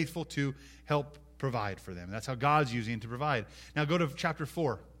to be faithful to help provide for them. That's how God's using to provide. Now go to chapter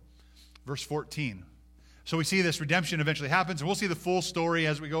 4, verse 14. So we see this redemption eventually happens, and we'll see the full story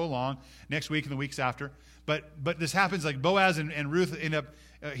as we go along next week and the weeks after. But this happens, like Boaz and Ruth end up,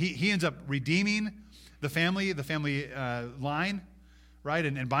 he ends up redeeming the family line, right,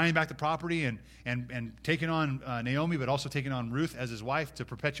 and buying back the property and taking on Naomi, but also taking on Ruth as his wife to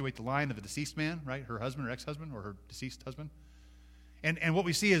perpetuate the line of the deceased man, right, her husband or ex-husband or her deceased husband. And what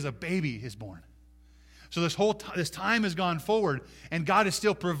we see is a baby is born. So this time has gone forward, and God is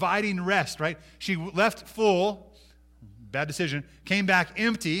still providing rest, right? She left full, bad decision, came back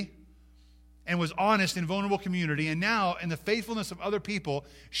empty, and was honest in vulnerable community. And now, in the faithfulness of other people,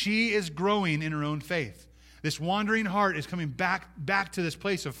 she is growing in her own faith. This wandering heart is coming back to this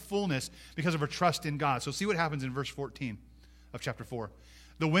place of fullness because of her trust in God. So see what happens in verse 14 of chapter 4.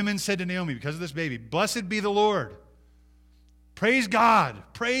 The women said to Naomi, because of this baby, blessed be the Lord. Praise God,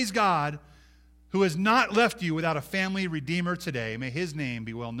 who has not left you without a family redeemer today. May his name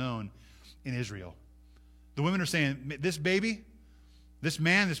be well known in Israel. The women are saying, this baby, this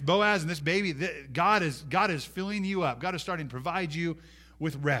man, this Boaz, and this baby, God is filling you up. God is starting to provide you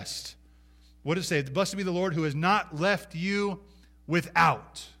with rest. What does it say? Blessed be the Lord who has not left you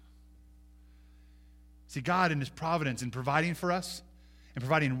without. See, God in his providence in providing for us and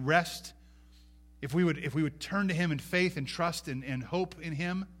providing rest, if we would turn to him in faith and trust and hope in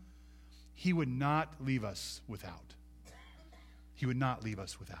him, he would not leave us without. He would not leave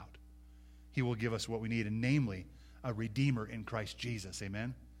us without. He will give us what we need, and namely, a Redeemer in Christ Jesus.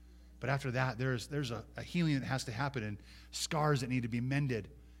 Amen? But after that, there's a healing that has to happen and scars that need to be mended.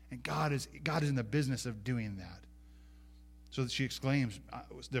 And God is in the business of doing that. So that she exclaims,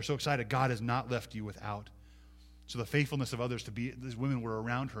 they're so excited, God has not left you without. So the faithfulness of others these women were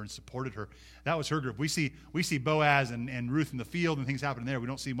around her and supported her. That was her group. We see Boaz and Ruth in the field and things happening there. We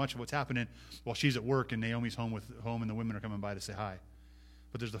don't see much of what's happening while she's at work and Naomi's home and the women are coming by to say hi.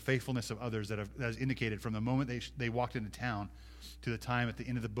 But there's the faithfulness of others that is indicated from the moment they walked into town to the time at the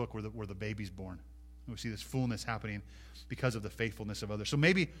end of the book where the baby's born. We see this fullness happening because of the faithfulness of others. So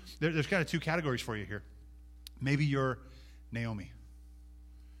maybe there's kind of two categories for you here. Maybe you're Naomi.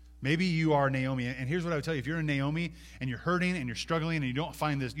 Maybe you are Naomi. And here's what I would tell you. If you're a Naomi and you're hurting and you're struggling and you don't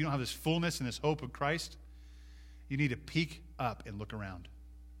have this fullness and this hope of Christ, you need to peek up and look around.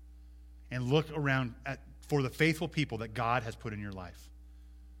 And look around for the faithful people that God has put in your life.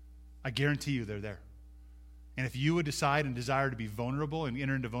 I guarantee you they're there. And if you would decide and desire to be vulnerable and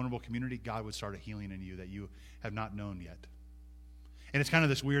enter into vulnerable community, God would start a healing in you that you have not known yet. And it's kind of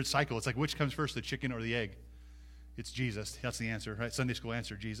this weird cycle. It's like, which comes first, the chicken or the egg? It's Jesus. That's the answer, right? Sunday school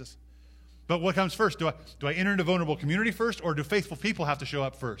answer, Jesus. But what comes first? Do I enter into vulnerable community first, or do faithful people have to show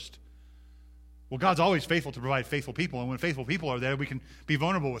up first? Well, God's always faithful to provide faithful people, and when faithful people are there, we can be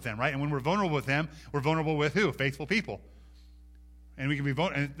vulnerable with them, right? And when we're vulnerable with them, we're vulnerable with who? Faithful people. And we can be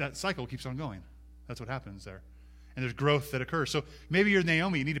vulnerable, and that cycle keeps on going. That's what happens there. And there's growth that occurs. So maybe you're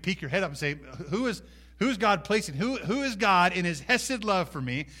Naomi. You need to peek your head up and say, who Who's God placing? Who is God in his hesed love for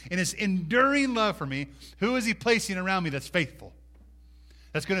me, in his enduring love for me? Who is he placing around me that's faithful?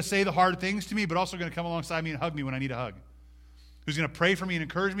 That's going to say the hard things to me, but also going to come alongside me and hug me when I need a hug. Who's going to pray for me and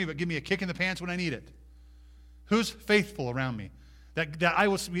encourage me, but give me a kick in the pants when I need it? Who's faithful around me? That I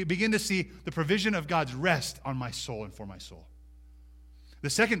will begin to see the provision of God's rest on my soul and for my soul. The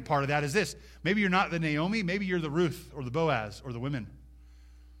second part of that is this. Maybe you're not the Naomi. Maybe you're the Ruth or the Boaz or the women.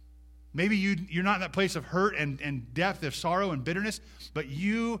 Maybe you're not in that place of hurt and depth of sorrow and bitterness, but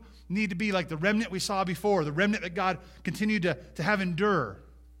you need to be like the remnant we saw before, the remnant that God continued to have endure,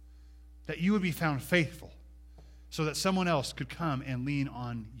 that you would be found faithful so that someone else could come and lean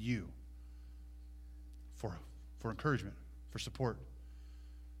on you for encouragement, for support,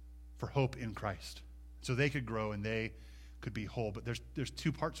 for hope in Christ, so they could grow and they could be whole. But there's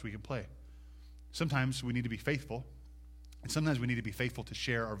two parts we can play. Sometimes we need to be faithful, and sometimes we need to be faithful to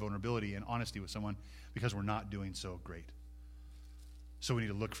share our vulnerability and honesty with someone because we're not doing so great. So we need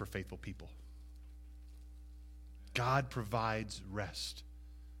to look for faithful people. God provides rest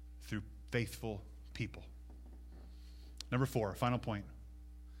through faithful people. Number 4, final point.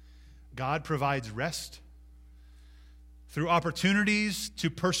 God provides rest through opportunities to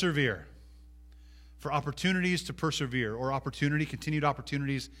persevere. For opportunities to persevere, or continued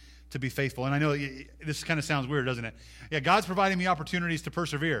opportunities to be faithful. And I know this kind of sounds weird, doesn't it? Yeah, God's providing me opportunities to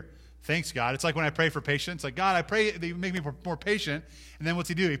persevere. Thanks, God. It's like when I pray for patience. Like, God, I pray that you make me more patient. And then what's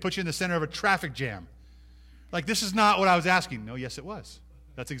he do? He puts you in the center of a traffic jam. Like, this is not what I was asking. No, yes, it was.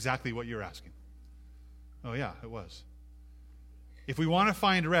 That's exactly what you're asking. Oh, yeah, it was. If we want to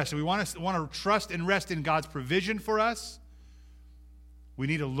find rest, and we want to trust and rest in God's provision for us, we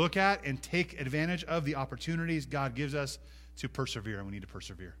need to look at and take advantage of the opportunities God gives us to persevere, and we need to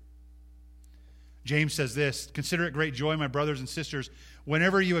persevere. James says this, "Consider it great joy, my brothers and sisters,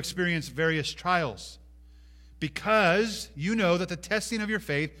 whenever you experience various trials, because you know that the testing of your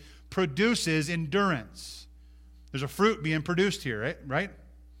faith produces endurance." There's a fruit being produced here, right?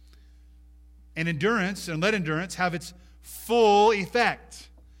 And endurance, and let endurance have its full effect.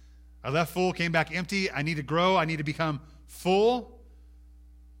 I left full, came back empty. I need to grow. I need to become full.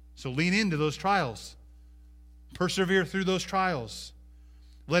 So lean into those trials. Persevere through those trials.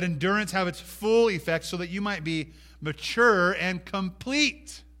 Let endurance have its full effect so that you might be mature and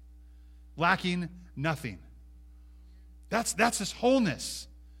complete, lacking nothing. That's this wholeness.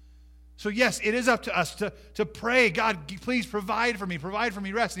 So yes, it is up to us to pray, God, please provide for me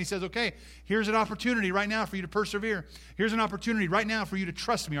rest. And he says, okay, here's an opportunity right now for you to persevere. Here's an opportunity right now for you to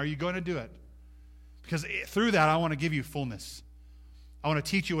trust me. Are you going to do it? Because through that, I want to give you fullness. I want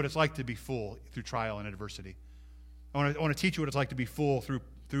to teach you what it's like to be full through trial and adversity. I want to teach you what it's like to be full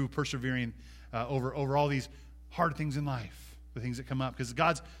through persevering over all these hard things in life, the things that come up. Because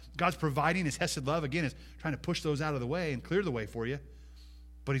God's providing his hesed love, again, is trying to push those out of the way and clear the way for you.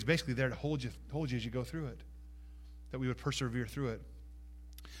 But he's basically there to hold you as you go through it, that we would persevere through it.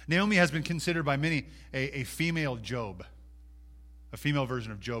 Naomi has been considered by many a female Job, a female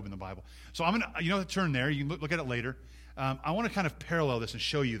version of Job in the Bible. So I'm going to, turn there. You can look at it later. I want to kind of parallel this and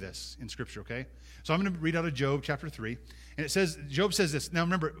show you this in Scripture, okay? So I'm going to read out of Job chapter 3. And it says, Job says this. Now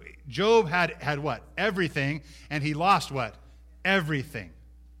remember, Job had what? Everything. And he lost what? Everything.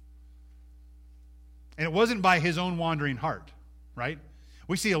 And it wasn't by his own wandering heart, right?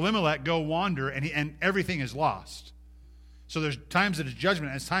 We see Elimelech go wander and everything is lost. So there's times that it's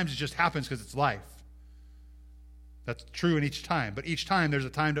judgment, and there's times it just happens because it's life. That's true in each time. But each time there's a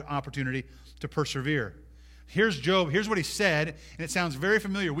time to opportunity to persevere. Here's Job. Here's what he said, and it sounds very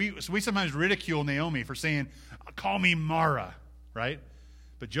familiar. We sometimes ridicule Naomi for saying, "Call me Mara," right?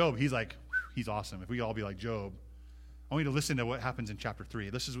 But Job, he's awesome. If we could all be like Job. I want you to listen to what happens in chapter 3.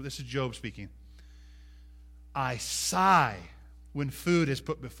 This is Job speaking. "I sigh when food is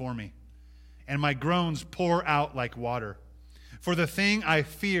put before me, and my groans pour out like water. For the thing I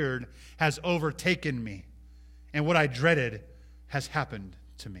feared has overtaken me, and what I dreaded has happened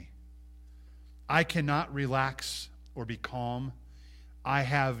to me. I cannot relax or be calm. I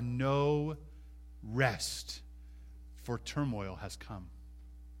have no rest, for turmoil has come."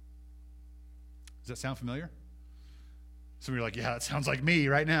 Does that sound familiar? Some of you are like, yeah, that sounds like me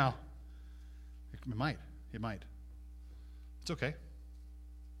right now. It might. It's okay.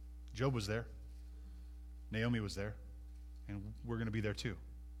 Job was there. Naomi was there. And we're going to be there too.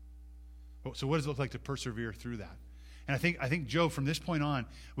 So what does it look like to persevere through that? And I think Job, from this point on,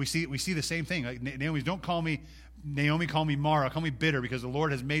 we see the same thing. Like, Naomi, don't call me Naomi, call me Mara, call me bitter, because the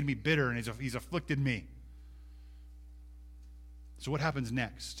Lord has made me bitter and he's afflicted me. So what happens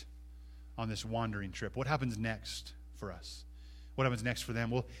next on this wandering trip? What happens next for us? what happens next for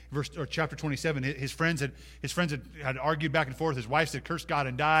them? Well, chapter 27, his friends had argued back and forth. His wife said, "Curse God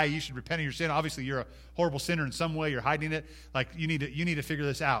and die. You should repent of your sin. Obviously, you're a horrible sinner in some way. You're hiding it. Like, you need to figure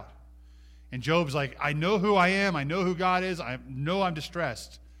this out." And Job's like, "I know who I am. I know who God is. I know I'm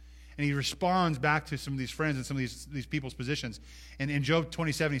distressed." And he responds back to some of these friends and some of these people's positions. And in Job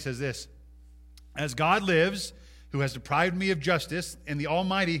 27, he says this: "As God lives, who has deprived me of justice, and the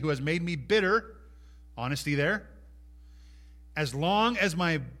Almighty who has made me bitter," honesty there, "as long as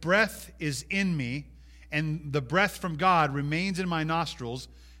my breath is in me, and the breath from God remains in my nostrils,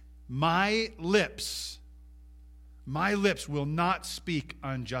 my lips will not speak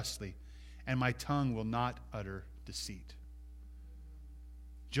unjustly, and my tongue will not utter deceit."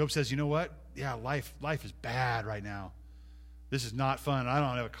 Job says, you know what? Yeah, life is bad right now. This is not fun. I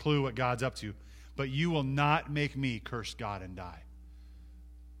don't have a clue what God's up to. But you will not make me curse God and die.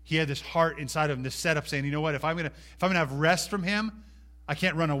 He had this heart inside of him, this setup saying, you know what? If I'm gonna have rest from him, I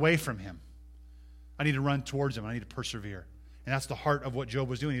can't run away from him. I need to run towards him. I need to persevere. And that's the heart of what Job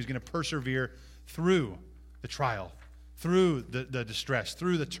was doing. He was going to persevere through the trial, through the distress,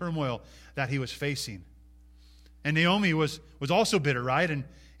 through the turmoil that he was facing. And Naomi was also bitter, right? And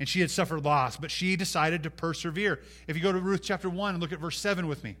she had suffered loss, but she decided to persevere. If you go to Ruth chapter 1 and look at verse 7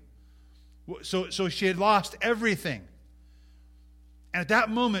 with me. So she had lost everything. And at that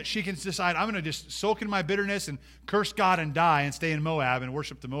moment, she can decide, I'm going to just soak in my bitterness and curse God and die and stay in Moab and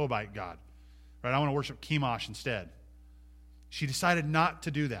worship the Moabite god. Right? I want to worship Chemosh instead. She decided not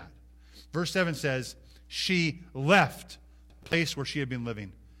to do that. Verse 7 says, she left the place where she had been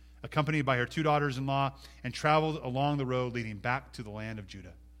living, accompanied by her 2 daughters-in-law, and traveled along the road leading back to the land of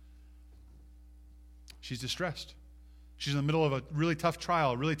Judah. She's distressed. She's in the middle of a really tough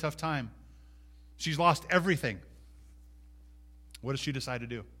trial, a really tough time. She's lost everything. What does she decide to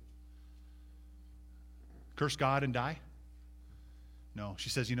do? Curse God and die? No, she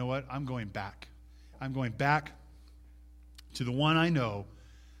says, you know what? I'm going back. I'm going back to the one I know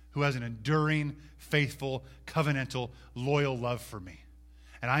who has an enduring, faithful, covenantal, loyal love for me.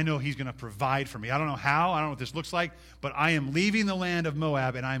 And I know he's going to provide for me. I don't know how. I don't know what this looks like. But I am leaving the land of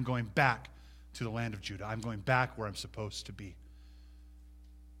Moab, and I'm going back to the land of Judah. I'm going back where I'm supposed to be.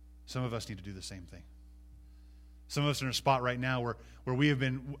 Some of us need to do the same thing. Some of us are in a spot right now where we have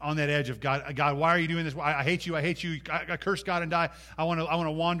been on that edge of, God, why are you doing this? I hate you. I curse God and die. I want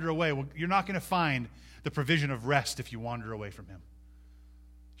to wander away. Well, you're not going to find the provision of rest if you wander away from him.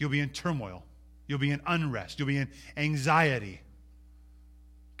 You'll be in turmoil. You'll be in unrest. You'll be in anxiety.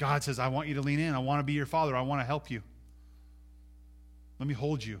 God says, I want you to lean in. I want to be your father. I want to help you. Let me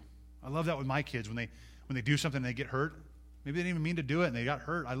hold you. I love that with my kids. When they do something and they get hurt, maybe they didn't even mean to do it and they got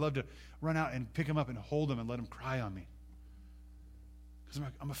hurt. I love to run out and pick them up and hold them and let them cry on me. Because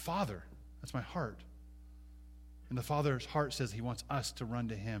I'm a father. That's my heart. And the Father's heart says he wants us to run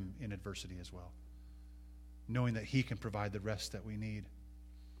to him in adversity as well, knowing that he can provide the rest that we need.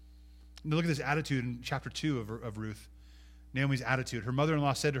 And look at this attitude in chapter 2 of Ruth. Naomi's attitude. Her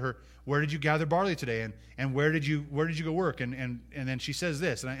mother-in-law said to her, where did you gather barley today? And where did you go work? And then she says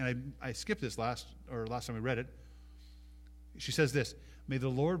this, and I skipped this last time we read it. She says this, may the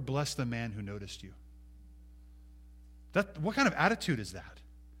Lord bless the man who noticed you. What kind of attitude is that?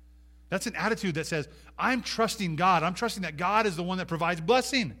 That's an attitude that says, I'm trusting God. I'm trusting that God is the one that provides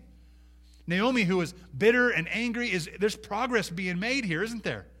blessing. Naomi, who is bitter and angry, there's progress being made here, isn't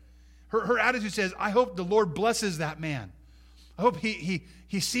there? Her attitude says, I hope the Lord blesses that man. I hope he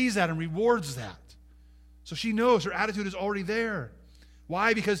sees that and rewards that. So she knows her attitude is already there.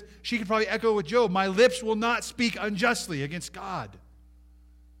 Why? Because she could probably echo with Job, my lips will not speak unjustly against God.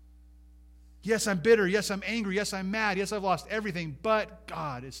 Yes, I'm bitter. Yes, I'm angry. Yes, I'm mad. Yes, I've lost everything, but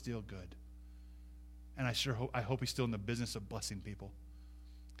God is still good. And I hope he's still in the business of blessing people,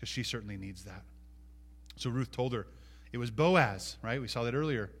 because she certainly needs that. So Ruth told her, it was Boaz, right? We saw that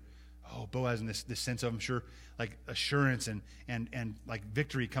earlier. Oh, Boaz, in this sense of, I'm sure, like assurance and like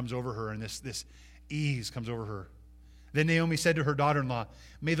victory comes over her, and this ease comes over her. Then Naomi said to her daughter-in-law,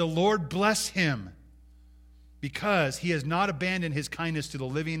 may the Lord bless him, because he has not abandoned his kindness to the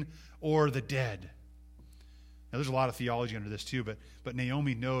living or the dead. Now, there's a lot of theology under this too, but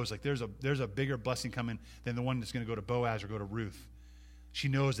Naomi knows like there's a bigger blessing coming than the one that's going to go to Boaz or go to Ruth. She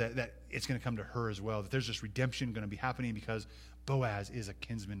knows that it's going to come to her as well, that there's this redemption going to be happening because Boaz is a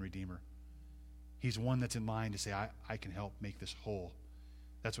kinsman redeemer. He's one that's in line to say, I can help make this whole.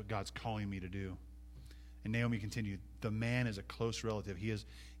 That's what God's calling me to do. And Naomi continued, the man is a close relative.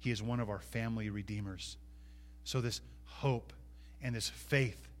 He is one of our family redeemers. So this hope and this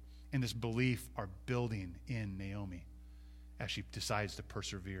faith and this belief are building in Naomi as she decides to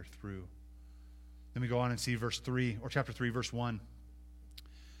persevere through. Then we go on and see verse 3, or chapter 3, verse 1.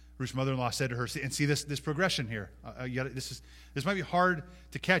 Ruth's mother-in-law said to her, and see this progression here. This might be hard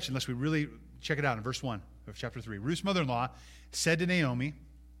to catch unless we really check it out in verse 1 of chapter 3. Ruth's mother-in-law said to Naomi,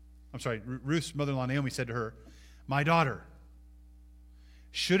 Ruth's mother-in-law Naomi said to her, "My daughter,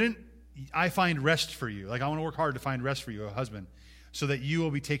 shouldn't I find rest for you?" Like, I want to work hard to find rest for you, a husband, so that you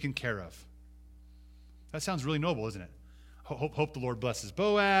will be taken care of. That sounds really noble, isn't it? Hope the Lord blesses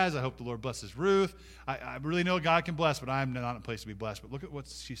Boaz. I hope the Lord blesses Ruth. I really know God can bless, but I'm not in a place to be blessed. But look at what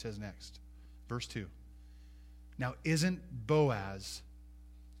she says next. Verse 2. Now, isn't Boaz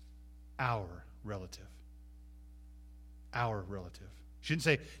our relative? Our relative. She didn't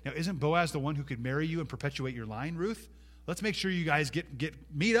say, now, isn't Boaz the one who could marry you and perpetuate your line, Ruth? Let's make sure you guys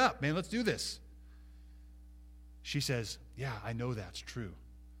meet up, man. Let's do this. She says, yeah, I know that's true.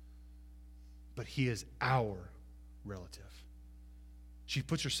 But he is our relative. She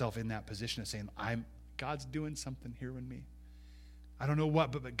puts herself in that position of saying, God's doing something here in me. I don't know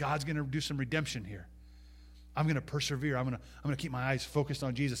what, but God's going to do some redemption here. I'm going to persevere. I'm going to keep my eyes focused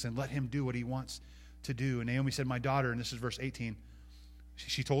on Jesus and let him do what he wants to do. And Naomi said, my daughter, and this is verse 18,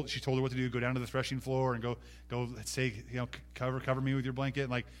 she told her what to do, go down to the threshing floor and go let's say, cover me with your blanket.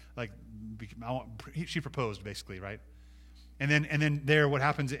 She proposed, basically, right? And then there, what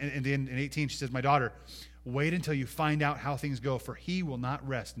happens in 18, she says, my daughter, wait until you find out how things go, for he will not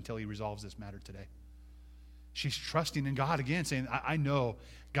rest until he resolves this matter today. She's trusting in God again, saying, I know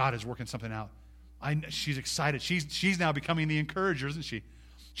God is working something out. She's excited. She's now becoming the encourager, isn't she?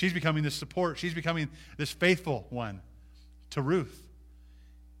 She's becoming the support. She's becoming this faithful one to Ruth.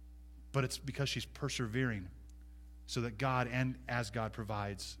 But it's because she's persevering so that God, and as God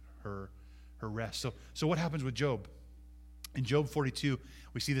provides her rest. So what happens with Job? In Job 42,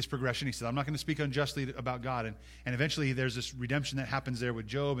 we see this progression. He said, I'm not going to speak unjustly about God. And eventually there's this redemption that happens there with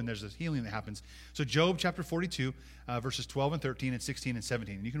Job, and there's this healing that happens. So Job chapter 42, verses 12 and 13 and 16 and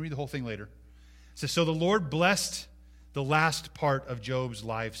 17. And you can read the whole thing later. It says, so the Lord blessed the last part of Job's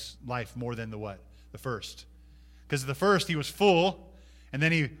life more than the what? The first. Because the first, he was full, and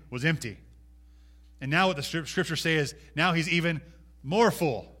then he was empty. And now what the scriptures say is, now he's even more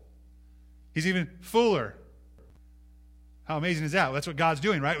full. He's even fuller. How amazing is that? Well, that's what God's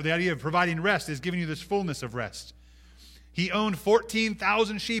doing, right? The idea of providing rest is giving you this fullness of rest. He owned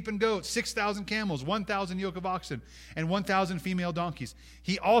 14,000 sheep and goats, 6,000 camels, 1,000 yoke of oxen, and 1,000 female donkeys.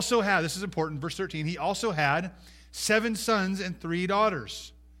 He also had, this is important, verse 13, he also had 7 sons and 3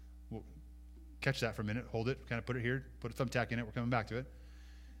 daughters. We'll catch that for a minute. Hold it. Kind of put it here. Put a thumbtack in it. We're coming back to it.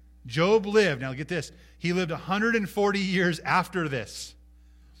 Job lived, now get this, he lived 140 years after this,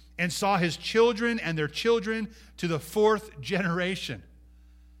 and saw his children and their children to the 4th generation.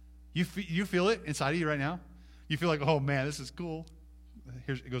 You feel it inside of you right now? You feel like, oh man, this is cool.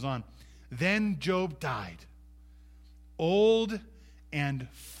 It goes on. Then Job died, old and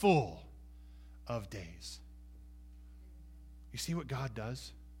full of days. You see what God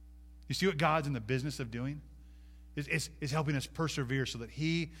does? You see what God's in the business of doing? Is helping us persevere so that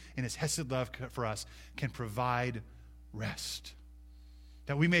he, in his hesed love for us, can provide rest.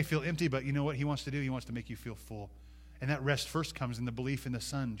 That we may feel empty, but you know what he wants to do? He wants to make you feel full. And that rest first comes in the belief in the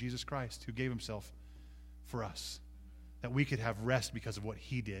Son, Jesus Christ, who gave himself for us. That we could have rest because of what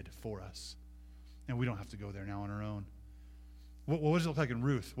he did for us. And we don't have to go there now on our own. What does it look like in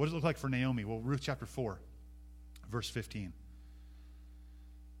Ruth? What does it look like for Naomi? Well, Ruth chapter 4, verse 15.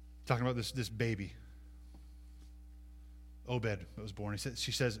 Talking about this baby. Obed that was born.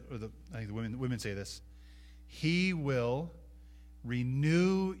 She says, I think the women say this, he will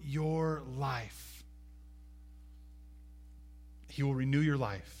renew your life. He will renew your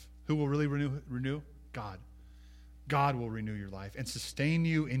life. Who will really renew? God. God will renew your life and sustain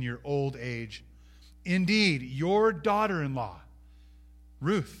you in your old age. Indeed, your daughter-in-law,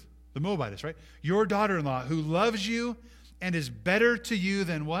 Ruth, the Moabitess, right? Your daughter-in-law who loves you and is better to you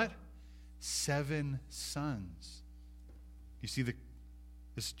than what? 7 sons. You see this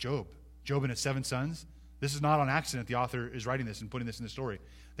is Job. Job and his 7 sons. This is not on accident. The author is writing this and putting this in the story.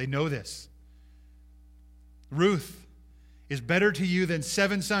 They know this. Ruth is better to you than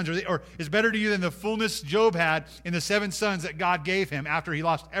 7 sons, or is better to you than the fullness Job had in the 7 sons that God gave him after he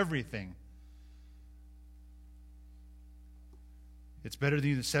lost everything. It's better than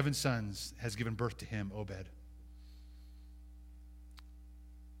you than 7 sons has given birth to him, Obed.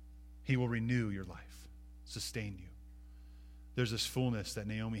 He will renew your life, sustain you. There's this fullness that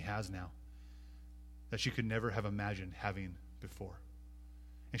Naomi has now that she could never have imagined having before.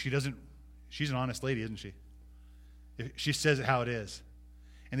 And she's an honest lady, isn't she? She says it how it is.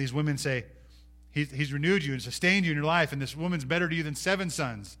 And these women say, he's renewed you and sustained you in your life, and this woman's better to you than 7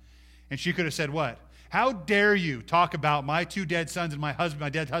 sons. And she could have said what? How dare you talk about my 2 dead sons and my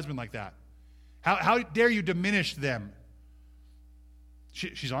dead husband like that? How dare you diminish them?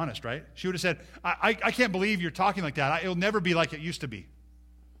 She's honest, right? She would have said, I can't believe you're talking like that. It'll never be like it used to be.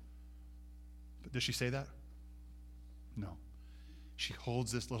 But does she say that? No. She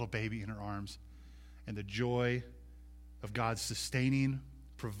holds this little baby in her arms, and the joy of God's sustaining,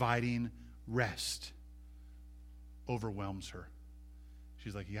 providing rest overwhelms her.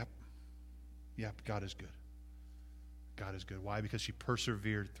 She's like, yep, God is good. God is good. Why? Because she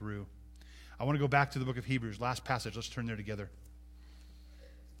persevered through. I want to go back to the book of Hebrews, last passage. Let's turn there together.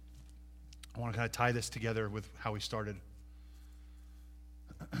 I want to kind of tie this together with how we started.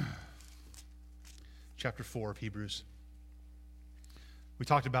 Chapter 4 of Hebrews. We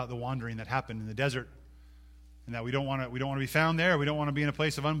talked about the wandering that happened in the desert, and that we don't want to be found there. We don't want to be in a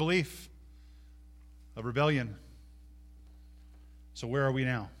place of unbelief, of rebellion. So where are we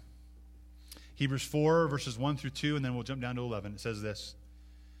now? Hebrews 4, verses 1 through 2, and then we'll jump down to 11. It says this.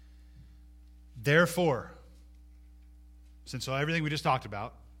 Therefore, since everything we just talked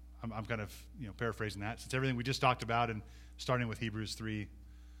about, I'm kind of paraphrasing that. Since everything we just talked about, and starting with Hebrews 3,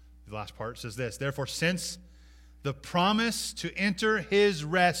 the last part says this. Therefore, since the promise to enter his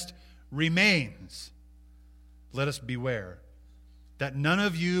rest remains, let us beware that none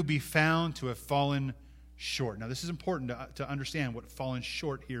of you be found to have fallen short. Now, this is important to understand what fallen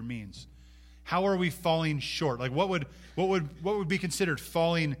short here means. How are we falling short? Like, what would be considered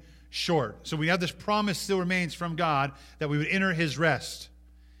falling short? So we have this promise still remains from God that we would enter his rest.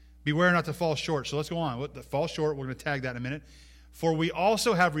 Beware not to fall short. So let's go on. What the fall short, we're going to tag that in a minute. For we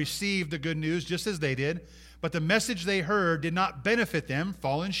also have received the good news just as they did, but the message they heard did not benefit them,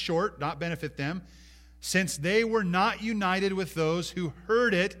 fallen short, not benefit them, since they were not united with those who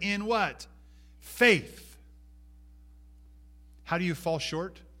heard it in what? Faith. How do you fall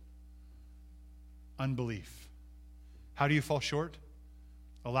short? Unbelief. How do you fall short?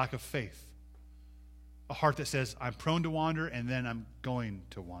 A lack of faith. A heart that says, I'm prone to wander, and then I'm going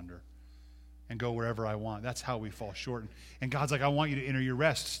to wander and go wherever I want. That's how we fall short. And God's like, I want you to enter your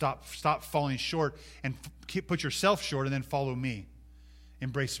rest. Stop falling short and put yourself short, and then follow me.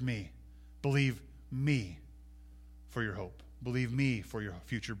 Embrace me. Believe me for your hope. Believe me for your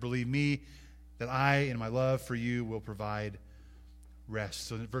future. Believe me that I, in my love for you, will provide rest.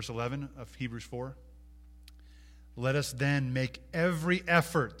 So in verse 11 of Hebrews 4, let us then make every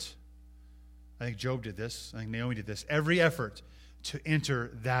effort. I think Job did this. I think Naomi did this. Every effort to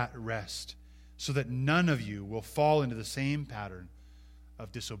enter that rest, so that none of you will fall into the same pattern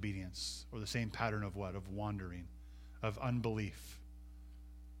of disobedience, or the same pattern of what? Of wandering, of unbelief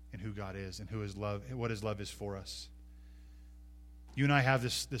in who God is and who His love, what His love is for us. You and I have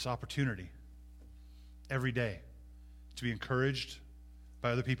this opportunity every day to be encouraged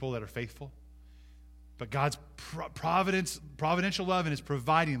by other people that are faithful. But God's providential love and His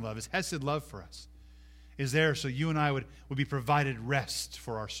providing love, His hesed love for us, is there so you and I would be provided rest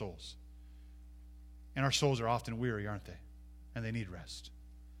for our souls. And our souls are often weary, aren't they? And they need rest.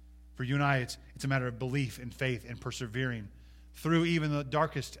 For you and I, it's a matter of belief and faith and persevering through even the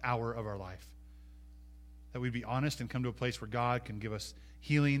darkest hour of our life. That we'd be honest and come to a place where God can give us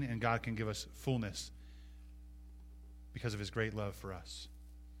healing and God can give us fullness because of His great love for us.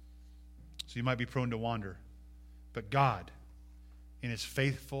 So you might be prone to wander, but God, in His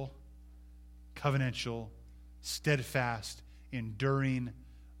faithful, covenantal, steadfast, enduring,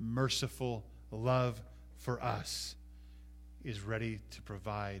 merciful love for us, is ready to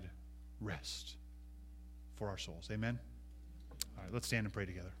provide rest for our souls. Amen? All right, let's stand and pray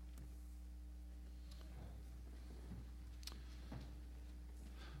together.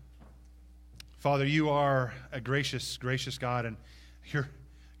 Father, you are a gracious, gracious God, and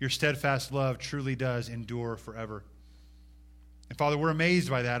your steadfast love truly does endure forever. And Father, we're amazed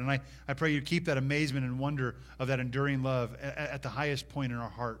by that, and I pray you keep that amazement and wonder of that enduring love at the highest point in our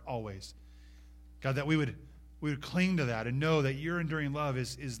heart always. God, that we would cling to that and know that your enduring love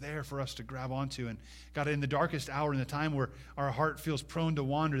is there for us to grab onto. And God, in the darkest hour, in the time where our heart feels prone to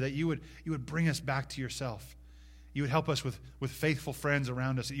wander, that you would bring us back to yourself. You would help us with faithful friends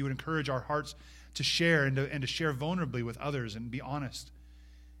around us, that you would encourage our hearts to share and to share vulnerably with others and be honest.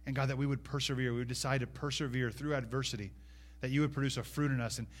 And God, that we would persevere. We would decide to persevere through adversity, that you would produce a fruit in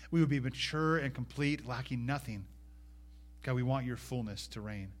us, and we would be mature and complete, lacking nothing. God, we want your fullness to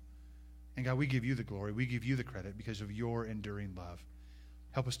reign. And God, we give you the glory. We give you the credit because of your enduring love.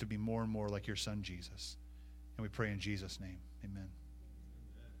 Help us to be more and more like your Son, Jesus. And we pray in Jesus' name. Amen.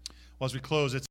 Well, as we close, it's